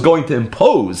Nebuchadnezzar was going to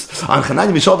impose on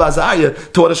Hananiah, Mishael,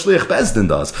 V'Azariah to what a Shliach Bezdin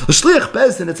does. The Shliach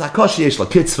Bezdin, it's Hakosha yesh lo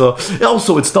kitzva.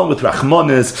 Also, it's done with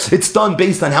Rachmanis. It's done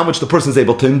based on how much the person is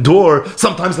able to endure.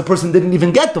 Sometimes the person didn't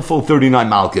even get the full 39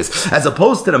 Malchus. As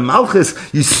opposed to the Malchus,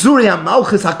 Yisuri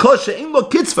HaMalchus, Hakosha ein lo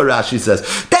kitzva, Rashi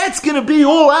says. That's going to be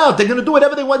all out. They're going to do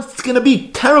whatever they want. It's going to be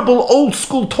terrible old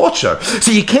school torture.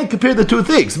 So you can't compare the two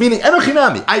things. Meaning,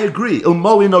 Enochinami, I agree.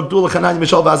 Ilmoli Nogdul Hananiah,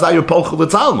 Mishael, V'Azariah, Polchul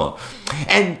Tzalma.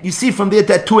 And you see from there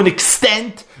that to an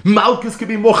extent, Malchus could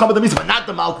be more chamer than Misa, but not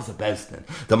the Malchus of Bezdin.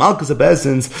 The Malchus of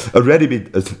Bezdin's already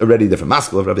different.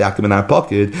 Maskul of Rabbi Yaakov in our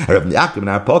pocket, Rabbi Yaakov in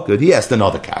our pocket, he asked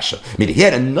another kasha. Meaning he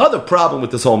had another problem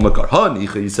with this whole Makar.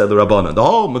 He said the Rabbanan, the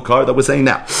whole Makar that we're saying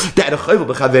now. That a chayvul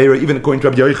b'chaveira, even according to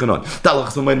Rabbi Yochanan, Talach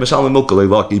Zumayin Mashal and Milka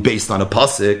Leilaki, based on a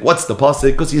pasuk. What's the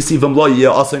pasuk? Because you see from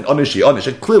Loya, Asin, Anish,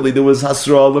 and clearly there was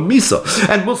Hasra Misa.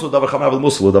 And Musul Davar Chamav,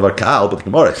 Musul Davar Kal, but the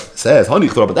Gemara says,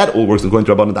 but that all works according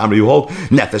to Rabbanan Amri, you hold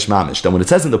Nefesh Mamish. Then when it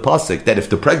says in the pasuk that if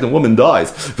the pregnant woman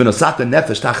dies, v'nosata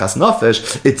nefesh tachas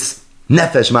nefesh, it's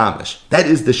nefesh mamish. That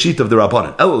is the sheet of the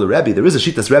Rabbanan. The Rebbe, there is a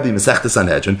sheet that's Rebbe Masechta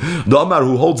Sanhedrin, the Amar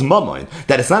who holds mammon,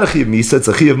 that it's not a chi of misa, it's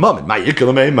a chi of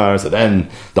mammon. So then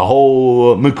the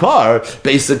whole Mukar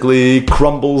basically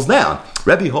crumbles down.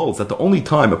 Rebbe holds that the only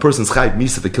time a person's chayiv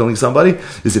misa for killing somebody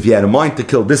is if you had a mind to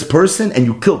kill this person and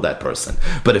you killed that person.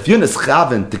 But if you're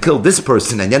neschaven to kill this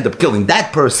person and you end up killing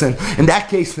that person, in that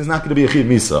case there's not going to be a chayiv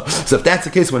misa. So if that's the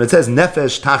case, when it says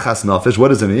nefesh tachas nefesh, what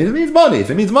does it mean? It means money.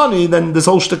 If it means money, then this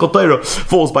whole shtickle Torah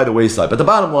falls by the wayside. But the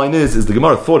bottom line is the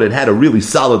Gemara thought it had a really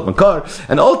solid makar,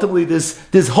 and ultimately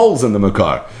there's holes in the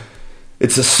makar.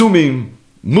 It's assuming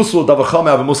musul davar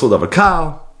chama and musul davar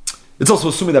kal. It's also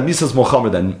assuming that Misa is more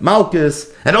chamer than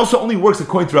Malchus, and also only works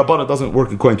according to Rabbanah, doesn't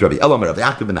work according to Rabbi Elam, Rabbi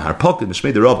Yaakov in the Harpok, and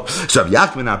Mishmei the Rava. So Rabbi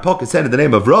Yaakov in the Harpok said in the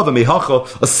name of Rava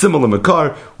Mehacha, a similar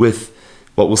makar with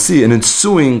what we'll see, an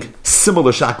ensuing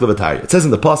similar shaklevatari. It says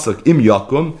in the pasuk, Im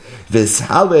Yakum,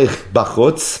 V'shalech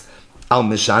bachutz al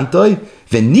mishantoi,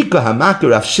 V'nika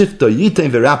hamakar af shifto yitain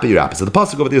v'rapi rapi. So the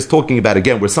pasuk over there is talking about,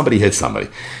 again, where somebody hits somebody.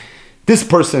 This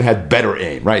person had better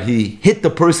aim, right? He hit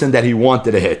the person that he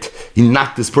wanted to hit. He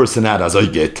knocked this person out as I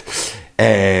get.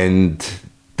 And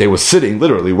they were sitting,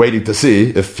 literally, waiting to see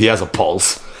if he has a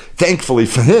pulse. Thankfully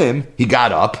for him, he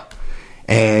got up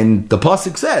And the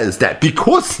pasuk says that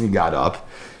because he got up,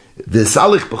 the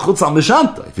salich b'chutz al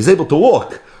mishanta, if he's able to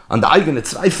walk on the eigen at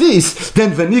zwei fees,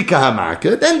 then v'nika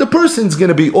hamarka, then the person's going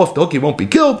to be off the hook, he won't be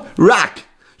killed, rak.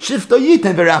 Shifta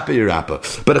yitin v'rapa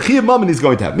yirapa. But a chiyuv mammon he's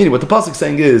going to have. Meaning what the pasuk is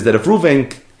saying is that if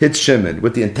Reuven hits Shimon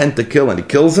with the intent to kill and he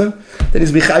kills him, then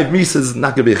his Michayiv Misa is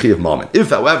not going to be a chiyuv mammon. If,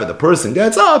 however, the person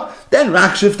gets up, then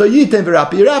rak shifta yitin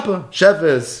v'rapa yirapa.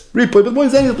 Sheves, ripoy, but more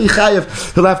than anything,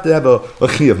 he'll have to have a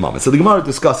chiyuv mammon. So the Gemara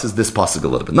discusses this pasuk a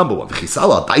little bit. Number one,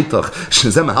 v'chisala daitach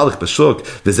shezem mahalich b'shuk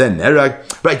v'zen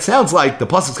nerag. Right, sounds like the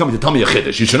pasuk is coming to tell me a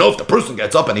chiddush. You should know if the person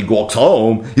gets up and he walks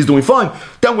home, he's doing fine,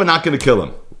 then we're not going to kill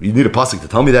him. You need a pasuk to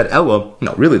tell me that, Ella.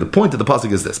 No, really, the point of the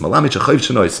pasuk is this: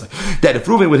 that if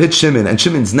Reuven would hit Shimon, and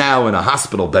Shimon's now in a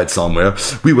hospital bed somewhere,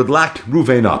 we would lock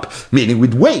Reuven up. Meaning,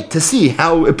 we'd wait to see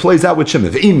how it plays out with Shimon.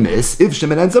 If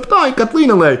Shimon ends up dying,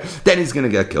 then he's going to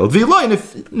get killed. And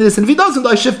if he doesn't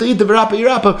die,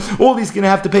 all he's going to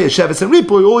have to pay is Sheves and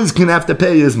Ripoy. All he's going to have to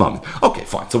pay is mom. Okay,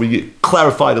 fine. So we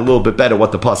clarified a little bit better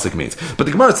what the pasuk means. But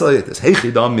the Gemara tells you this: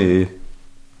 Heichidami.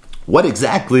 What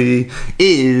exactly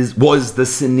was the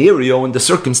scenario and the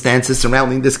circumstances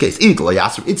surrounding this case?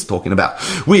 It's talking about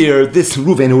where this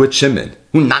Reuven who hit Shimon,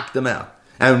 who knocked him out,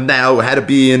 and now had to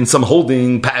be in some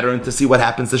holding pattern to see what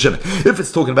happens to Shimon. If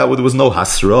it's talking about where there was no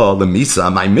hasra, the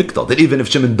misa, my mikdal, that even if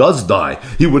Shimon does die,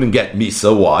 he wouldn't get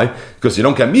misa. Why? Because you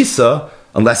don't get misa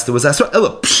unless there was asra.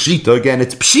 Ella pshita, again,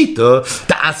 it's pshita,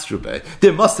 the asra.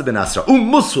 There must have been asra.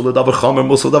 Musul davar chamer,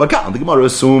 musul davar kal. The Gemara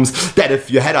assumes that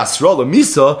if you had asra la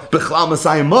misa, b'chlal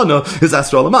masayim mana is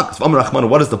asra la makas. V'amar Rachmana,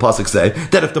 what does the pasuk say?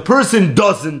 That if the person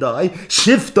doesn't die,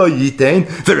 shifta yitain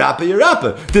v'rapa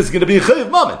yirapa. There's going to be a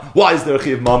chayiv mammon. Why is there a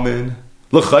chayiv mammon?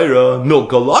 L'chayra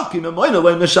milka laki memayna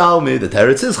lein meshalmi. The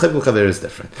teretz is chayv l'chaver is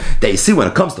different. They see when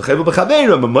it comes to chayv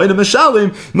l'chaver memayna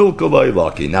meshalim milka lein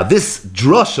laki. Now this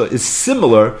drasha is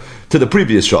similar to the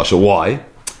previous drasha. Why?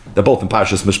 They're both in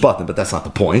Parashas Mishpatim, but that's not the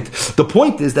point. The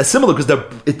point is they're similar because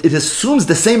it assumes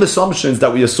the same assumptions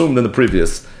that we assumed in the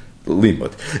previous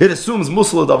limud. It assumes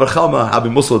musla davar chalma habi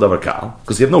musla davar kal,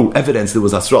 because you have no evidence there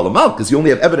was asra malchus. You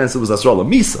only have evidence there was asra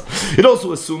misa. It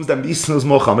also assumes that misa is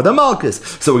mochamed malchus.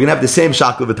 So we're going to have the same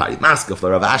shakel v'tayit maska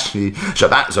for Rav Ashi.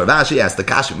 Rav Ashi asked the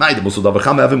kashi, "May the musla davar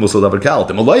chalma habi musla davar kal?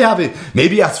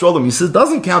 Maybe asra misa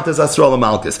doesn't count as asra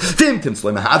malchus. Tim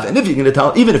have, and if you're going to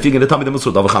tell, even if you're going to tell me the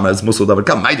musla davar chalma is musla davar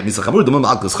kal, may the misa chamur the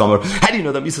malchus chamur. How do you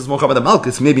know that misa is mochamed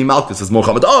malchus? Maybe malchus is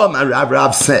mochamed. Oh, my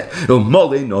Rav said,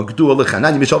 "Mole no gdu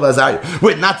lechanani mishov."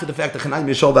 We're not to the fact that Chananya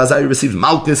Mishal Vazari received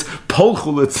Malchus,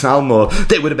 Polchul Tzalma.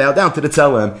 They would have bowed down to the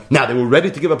Tzelem. Now they were ready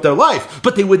to give up their life,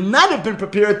 but they would not have been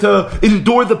prepared to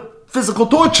endure the physical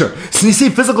torture. So you see,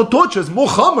 physical torture is more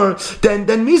chamer than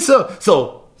Misa.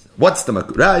 So what's the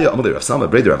makuraya? Amalei Rav Sama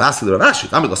Breder Rav Asi Rav Ashi.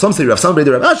 Amalei Some say Rav Sama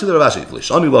Breder Rav Ashi Rav Ashi.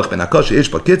 Lishani loch ben Akash ish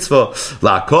bakitzva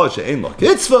la'akash ein loch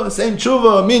kitzva. Same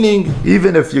tshuva. Meaning,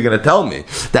 even if you're going to tell me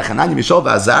that Hanani Mishal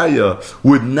V'Azariah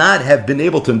would not have been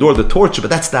able to endure the torture, but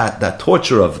that's that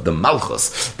torture of the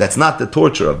Malchus. That's not the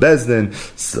torture of Bezdin.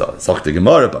 So Zok the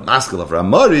Gemara, but Maskal of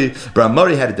Ramari.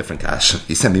 Ramari had a different kash.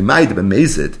 He said, "Mimayid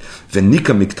b'mezid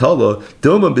v'nika miktala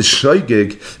dilma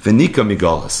b'shoigig v'nika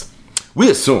migalas." We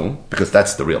assume, because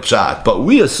that's the real pshat, but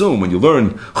we assume when you learn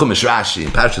Chumash Rashi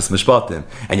and Parashas Mishpatim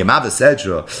and Yamav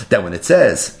Sedra, that when it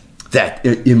says that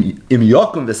im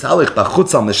yokum v'salich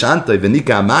b'chutz al meshantay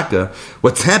v'nika amaka,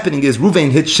 what's happening is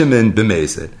Reuven hit Shimon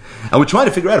b'mezid. And we're trying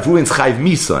to figure out if Reuven's chayiv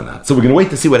misa or not. So we're going to wait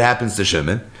to see what happens to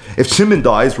Shimon. If Shimon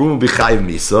dies, Reuven will be chayiv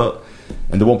misa,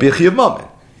 and there won't be a chayiv mammon.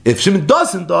 If Shimon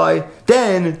doesn't die,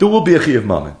 then there will be a chayiv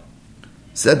mammon.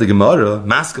 Said the Gemara,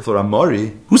 Maska for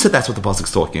Amari. Who said that's what the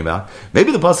pasuk's talking about?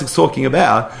 Maybe the pasuk's talking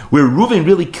about where Reuven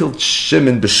really killed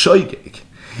Shimon b'shoigeg.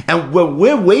 And when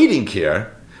we're waiting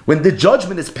here, when the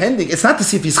judgment is pending, it's not to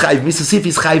see if he's chayiv misa, see if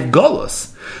he's chayiv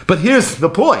golos. But here's the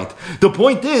point. The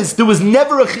point is, there was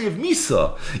never a chayiv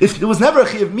misa. If there was never a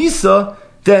chayiv misa,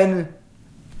 then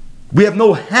we have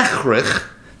no hechrich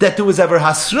that there was ever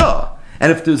hasra. And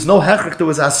if there's no hechrich, there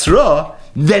was hasra,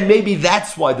 then maybe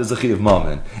that's why there's a chiyuv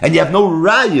mammon. And you have no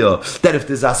raya that if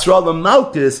there's asra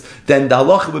l'malchus, then the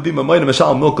halacha would be mamayna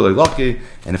mashal milka l'laki.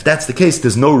 And if that's the case,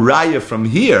 there's no raya from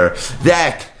here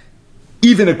that,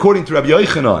 even according to Rabbi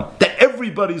Yochanan, that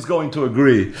everybody's going to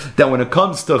agree that when it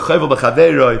comes to chayvel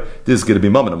b'chaveroi, there's going to be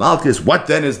mammon malchus. What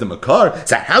then is the makar?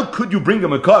 So how could you bring a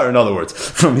makar? In other words,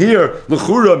 from here,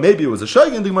 l'chura, maybe it was a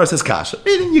shayg, and the Gemara says kasha.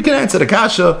 Meaning you can answer the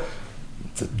kasha.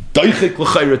 It's a doichik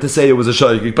l'chayra to say it was a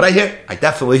shaygig, but I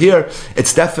definitely hear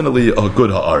it's definitely a good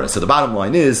ha'ara. So the bottom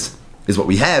line is what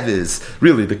we have is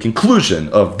really the conclusion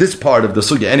of this part of the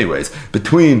sugya anyways,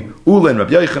 between Ula and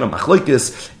Rabbi Yochanan,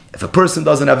 machlokes, if a person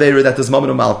doesn't have Eira, that does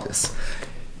mammon malchus.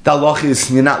 the halacha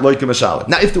is you're not loike mashallah.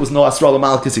 Now, if there was no Asral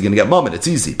Malchus, you're going to get Mammon. It's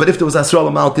easy. But if there was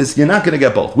Asral Malchus, you're not going to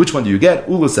get both. Which one do you get?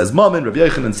 Ula says Mammon, Rabbi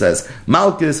Yochanan says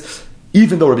Malchus.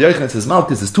 Even though Rabbi Yochanan says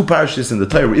Malchus, there's two parashas in the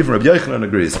Torah. Even Rabbi Yochanan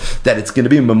agrees that it's going to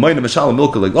be Mamoyna Mashallah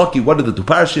Milka like Lucky. What are the two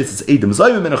parashas? It's Edom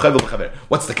Zayim and Chavel B'Chaver.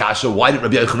 What's the kasha? Why did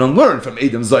Rabbi Yochanan learn from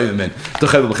Edom Zayim and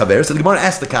Chavel B'Chaver? So the Gemara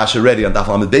asked the kasha already on Daf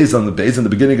Lamed Beis on the base in the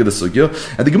beginning of the sugya,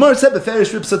 and the Gemara said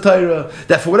Beferish Rib Satira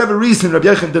that for whatever reason Rabbi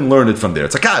Yochanan didn't learn it from there.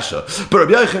 It's a kasha, but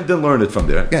Rabbi Yochanan didn't learn it from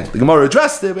there. Again, the Gemara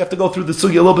addressed it. We have to go through the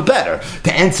sugya a little bit better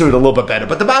to answer it a little bit better.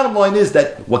 But the bottom line is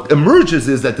that what emerges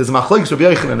is that there's machlokes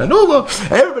Rabbi Yochanan and Ula,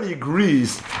 and everybody agrees.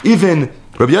 Even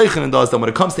Rabbi Yochanan does that when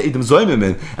it comes to Edom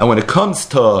Zoyimim and when it comes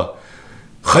to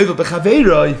Chayva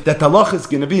B'Chaveiroi, that halacha is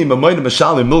going to be Mamoyna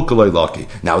Mashalim Milkaloi Laki.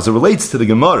 Now, as it relates to the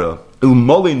Gemara,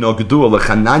 Ilmoli no Gedua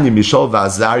Lechananya Mishal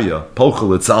V'Azarya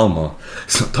Pochel Etzalma.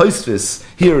 So Tosfos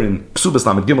here in Ksubas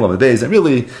Lamed Gimel Lamed Beis, and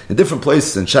really in different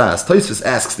places in Shas, Tosfos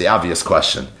asks the obvious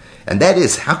question, and that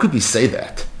is, how could we say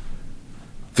that?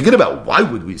 Forget about why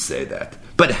would we say that,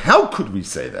 but how could we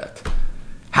say that?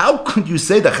 How could you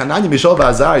say that Hananiah, Mishael, and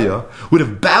Azariah would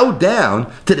have bowed down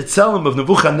to the tzelem of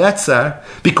Nebuchadnezzar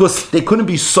because they couldn't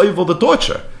be soivel the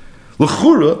torture?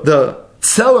 L'chura, the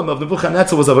tzelem of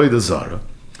Nebuchadnezzar was Avodah Zarah.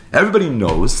 Everybody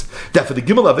knows that for the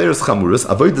Gimel Averos Chamuras,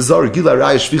 Avodah Zarah, Gila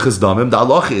Raya, Shvichas Damim, the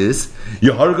halach is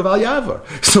Yeharag Uval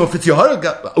Yavar. So if it's Yeharag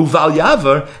Uval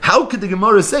Yavar, how could the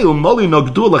Gemara say Umoli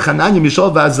Nogdu Hananiah, Mishael,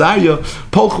 and Azariah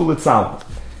Polchu L'tzalma?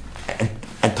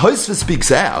 And Tosfos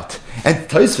speaks out, and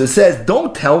Tosfos says,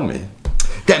 don't tell me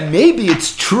that maybe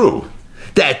it's true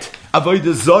that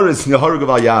Avodah Zarah is Neharag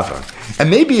Uval Yavar. And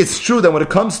maybe it's true that when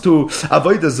it comes to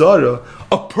Avodah Zarah,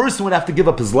 a person would have to give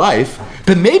up his life,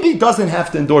 but maybe he doesn't have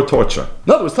to endure torture.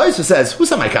 In other words, Tosfos says, who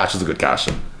said my kasha is a good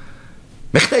kasha?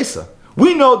 Mechtesa.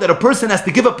 We know that a person has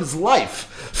to give up his life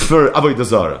for Avodah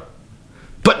Zarah.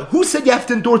 But who said you have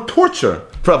to endure torture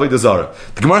for Avodah Zarah?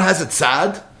 The Gemara has a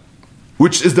tzad,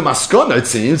 which is the maskana, it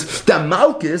seems, that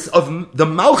Malchus of the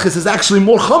Malchus is actually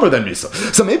more chomer than Misa.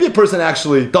 So maybe a person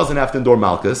actually doesn't have to endure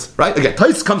Malchus, right? Again,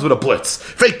 Tais comes with a blitz.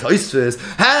 Fake Tais is,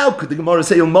 how could the Gemara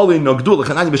say, it's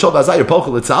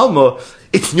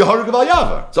Yeharag Uval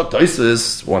Yavar. So Tais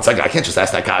is, one second, I can't just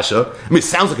ask that kasha. I mean, it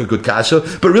sounds like a good kasha,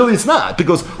 but really it's not,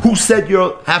 because who said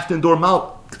you have to endure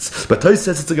Malchus? But Tais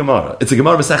says it's a Gemara. It's a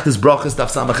Gemara Masechtas Brachas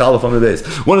Daf Samach Aleph on the days.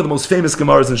 One of the most famous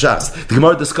Gemaras in Shas. The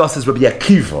Gemara discusses Rabbi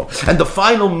Akiva and the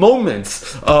final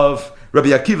moments of Rabbi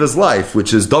Akiva's life,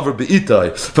 which is Dover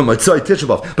Be'itai from Motzai Tisha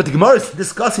B'Av. But the Gemara is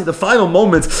discussing the final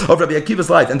moments of Rabbi Akiva's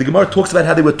life, and the Gemara talks about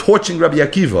how they were torching Rabbi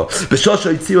Akiva.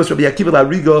 B'shosha Yitzios Rabbi Akiva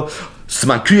La'rigo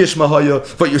Sman Kriyash Mahaya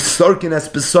V'Yisarkin Es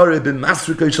B'Sareh Ben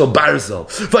Masrika Shel Barzel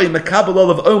V'Yimekabel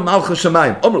Olav O Malcha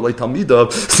Shemayim Omer Lei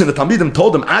Talmidav. So the Talmidim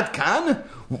told him, Ad Kan?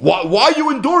 Why are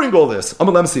you enduring all this? He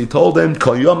told him,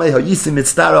 Kol Yomei Hayisim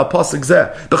Mitztara Pasuk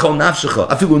Zeh B'Chol Nafshecha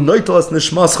Afilu Noitolas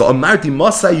Nishmascha Amarti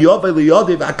Masai Yovei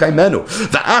Liyadi V'Akaimenu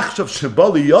V'Achshav Sheba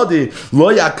Liyadi Lo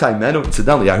Yakaimenu.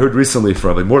 Incidentally, I heard recently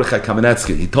from Rabbi Mordechai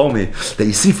Kamenetsky. He told me that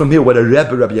you see from here what a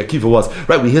Rebbe Rabbi Akiva was.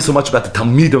 Right, we hear so much about the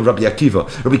Talmid of Rabbi Akiva.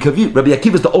 Rabbi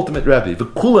Akiva is the ultimate Rebbe. The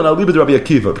Kulan Alibid Rabbi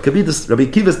Akiva. Rabbi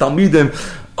Akiva's Talmidim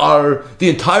are the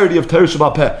entirety of Torah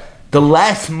Sheba'al Peh. The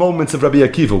last moments of Rabbi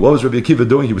Akiva, what was Rabbi Akiva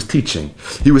doing? He was teaching.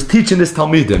 He was teaching his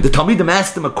Talmidim. The Talmidim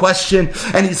asked him a question,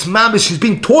 and he's mamish, he's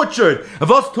being tortured.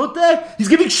 He's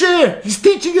giving shir. He's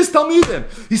teaching his Talmidim.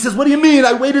 He says, what do you mean?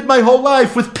 I waited my whole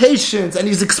life with patience. And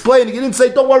he's explaining. He didn't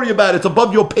say, don't worry about it. It's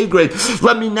above your pay grade.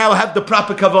 Let me now have the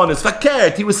proper kavanas.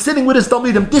 Fakert. He was sitting with his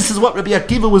Talmidim. This is what Rabbi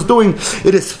Akiva was doing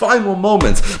in his final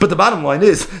moments. But the bottom line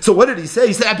is, so what did he say?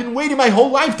 He said, I've been waiting my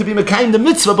whole life to be Mekayim the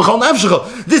mitzvah. B'chol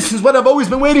nafshecha. This is what I've always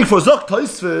been waiting for. Zok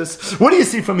Tosfos. What do you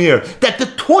see from here? That the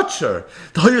torture,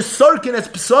 the Hayasarkin as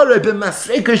Pesare ben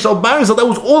Masreka Shal Barzel, that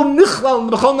was all Nichlal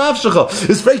and B'chol Nafshecha.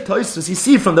 It's very Tosfos. You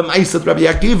see from the Ma'aseh Rabbi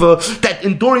Akiva that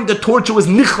enduring the torture was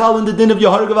Nichlal in the din of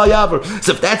Yeharag Uval Yavar.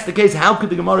 So if that's the case, how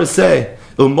could the Gemara say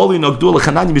they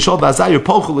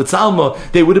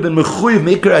would have been mechuyev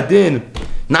maker adin,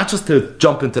 not just to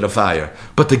jump into the fire,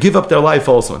 but to give up their life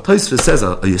also? And Tosfos says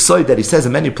a yesod that he says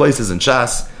in many places in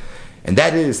Shas, and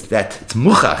that is that it's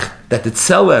muchach that the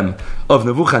tzelem of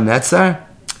Nebuchadnezzar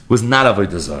was not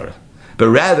Avodah Zarah, but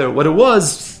rather what it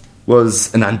was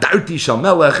an andarti shel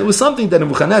melech. It was something that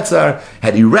Nebuchadnezzar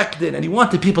had erected, and he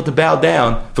wanted people to bow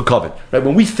down for kavod. Right?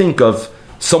 When we think of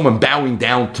someone bowing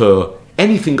down to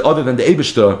anything other than the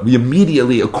Eibishter, we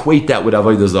immediately equate that with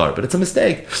Avodah Zarah, but it's a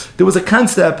mistake. There was a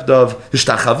concept of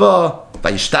hishtachava,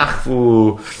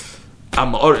 vayishtachvu,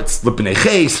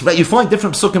 Right? You find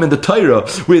different psukim in the Torah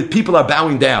where people are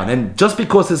bowing down, and just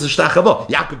because there's a shtachava,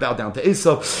 Yaakov bowed down to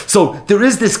Esau. So there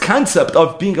is this concept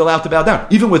of being allowed to bow down,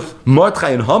 even with Mordechai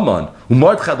and Haman. We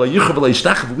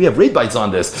have rebites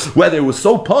on this, whether it was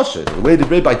so pashut, related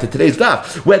rebite to today's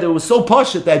daf, whether it was so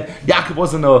pashut that Yaakov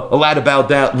wasn't allowed to bow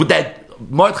down, that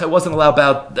Mordechai wasn't allowed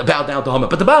to bow down to Haman.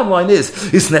 But the bottom line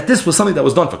is that this was something that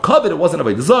was done for covet. It wasn't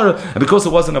Avodah Zarah, and because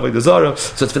it wasn't Avodah Zarah,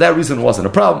 so it's for that reason it wasn't a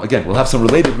problem. Again, we'll have some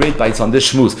related great bites on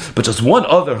this shmuz, but just one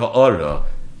other ha'ara,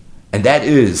 and that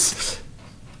is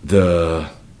the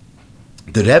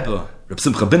Rebbe, Reb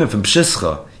Simcha Binim from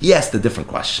Pshischa. He asked a different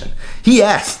question. He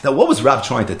asked that what was Rav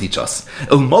trying to teach us?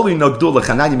 Meaning,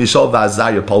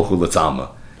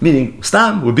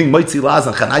 Stam, we're being Moitzi Laz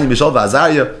and Chananya Mishal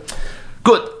v'Azariah.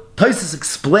 Good. Tosfos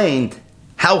explained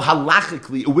how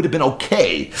halachically it would have been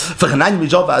okay for Hanani,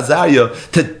 Mishael,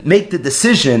 v'Azariah to make the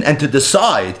decision and to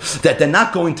decide that they're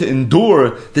not going to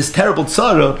endure this terrible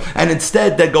tzara, and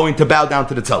instead they're going to bow down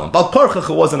to the tzelem. Bal Parchach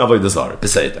wasn't Avodah Zarah,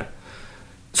 Beseder.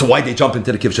 So why they jump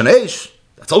into the Kivshan Eish?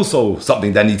 That's also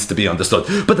something that needs to be understood.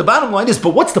 But the bottom line is,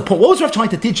 but what's the point? What was Rav trying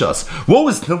to teach us? What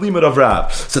was the limit of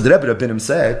Rav? So the Rebbe Rabbinim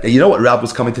said that you know what Rav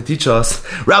was coming to teach us?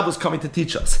 Rav was coming to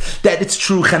teach us that it's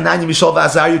true, Hanani, Mishael,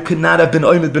 v'Azariah could not have been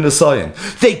Oimid bin Asayan.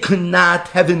 They could not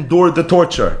have endured the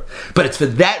torture. But it's for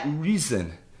that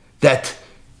reason that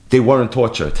they weren't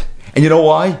tortured. And you know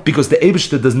why? Because the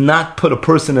Eibishter does not put a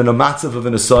person in a matzav of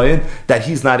an asayin that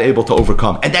he's not able to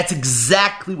overcome. And that's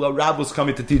exactly what Rav was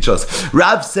coming to teach us.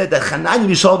 Rav said that Hanani,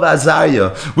 Mishael,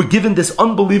 v'Azariah were given this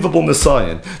unbelievable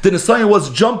Nisayan. The Nisayan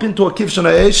was jump into a Kivshan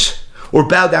Ha'esh or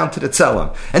bow down to the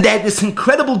tzelem. And they had this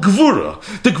incredible gvura.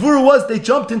 The gvura was they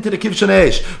jumped into the Kivshan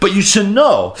Ha'esh. But you should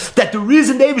know that the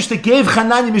reason the Eibishter gave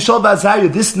Hanani, Mishael,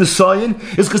 v'Azariah this Nisayan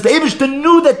is because the Eibishter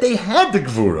knew that they had the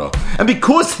gvura. And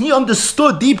because he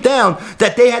understood deep down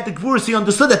that they had the gvura, so he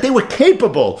understood that they were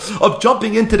capable of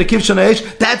jumping into the Kivshan Ha'esh,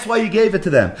 that's why he gave it to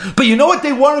them. But you know what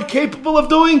they weren't capable of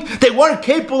doing? They weren't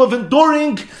capable of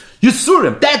enduring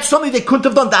Yisurim. That's something they couldn't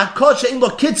have done. The Akasha in the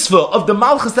Kitzvah of the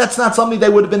Malchus, that's not something they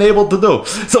would have been able to do.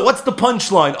 So what's the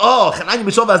punchline? Oh, Hanani,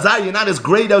 Mishael, v'Azariah, you're not as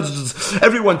great as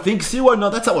everyone thinks you are. No,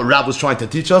 that's not what Rav was trying to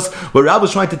teach us. What Rav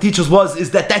was trying to teach us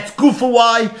is that that's Gufa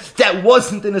why that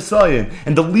wasn't in Asayin.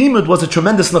 And the limud was a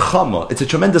tremendous nechama. It's a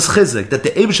tremendous chizik that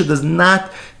the Eibishter does not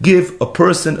give a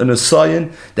person an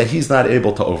Asayin that he's not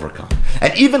able to overcome.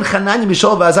 And even Hanani,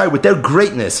 Mishael, v'Azariah, with their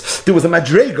greatness, there was a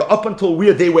madrega up until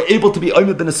where they were able to be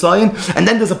Oimid bin Asayin. And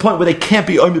then there's a point where they can't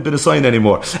be Oimid bin Asayin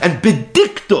anymore. And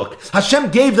B'diktuk, Hashem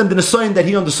gave them the Nisayin that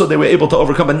he understood they were able to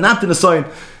overcome, but not the Nisayin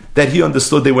that he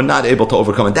understood they were not able to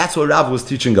overcome. And that's what Rav was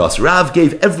teaching us. Rav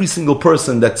gave every single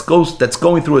person that's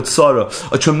going through a tzara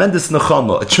a tremendous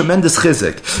nechama, a tremendous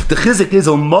chizik. The chizik is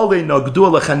Olmolei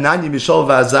Nagdu Hanani, Mishael,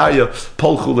 v'Azariah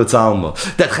Polchu L'Tzalma.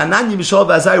 That Hanani, Mishael,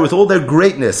 v'Azariah with all their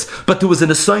greatness, but there was a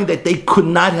Nisayin that they could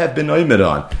not have been Oimid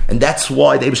on. And that's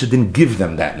why the Eibishter didn't give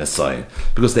them that Nisayin.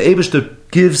 Because the Eibishter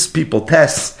gives people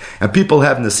tests, and people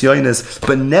have Nisyanis,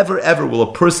 but never ever will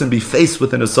a person be faced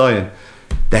with a Nisayin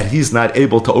that he's not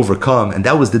able to overcome. And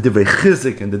that was the divrei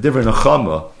chizik and the divrei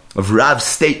nechama of Rav's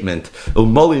statement,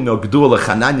 Ulmoli no gdula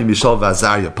Hanani, Mishael,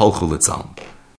 v'Azariah Polchu L'Tzalma.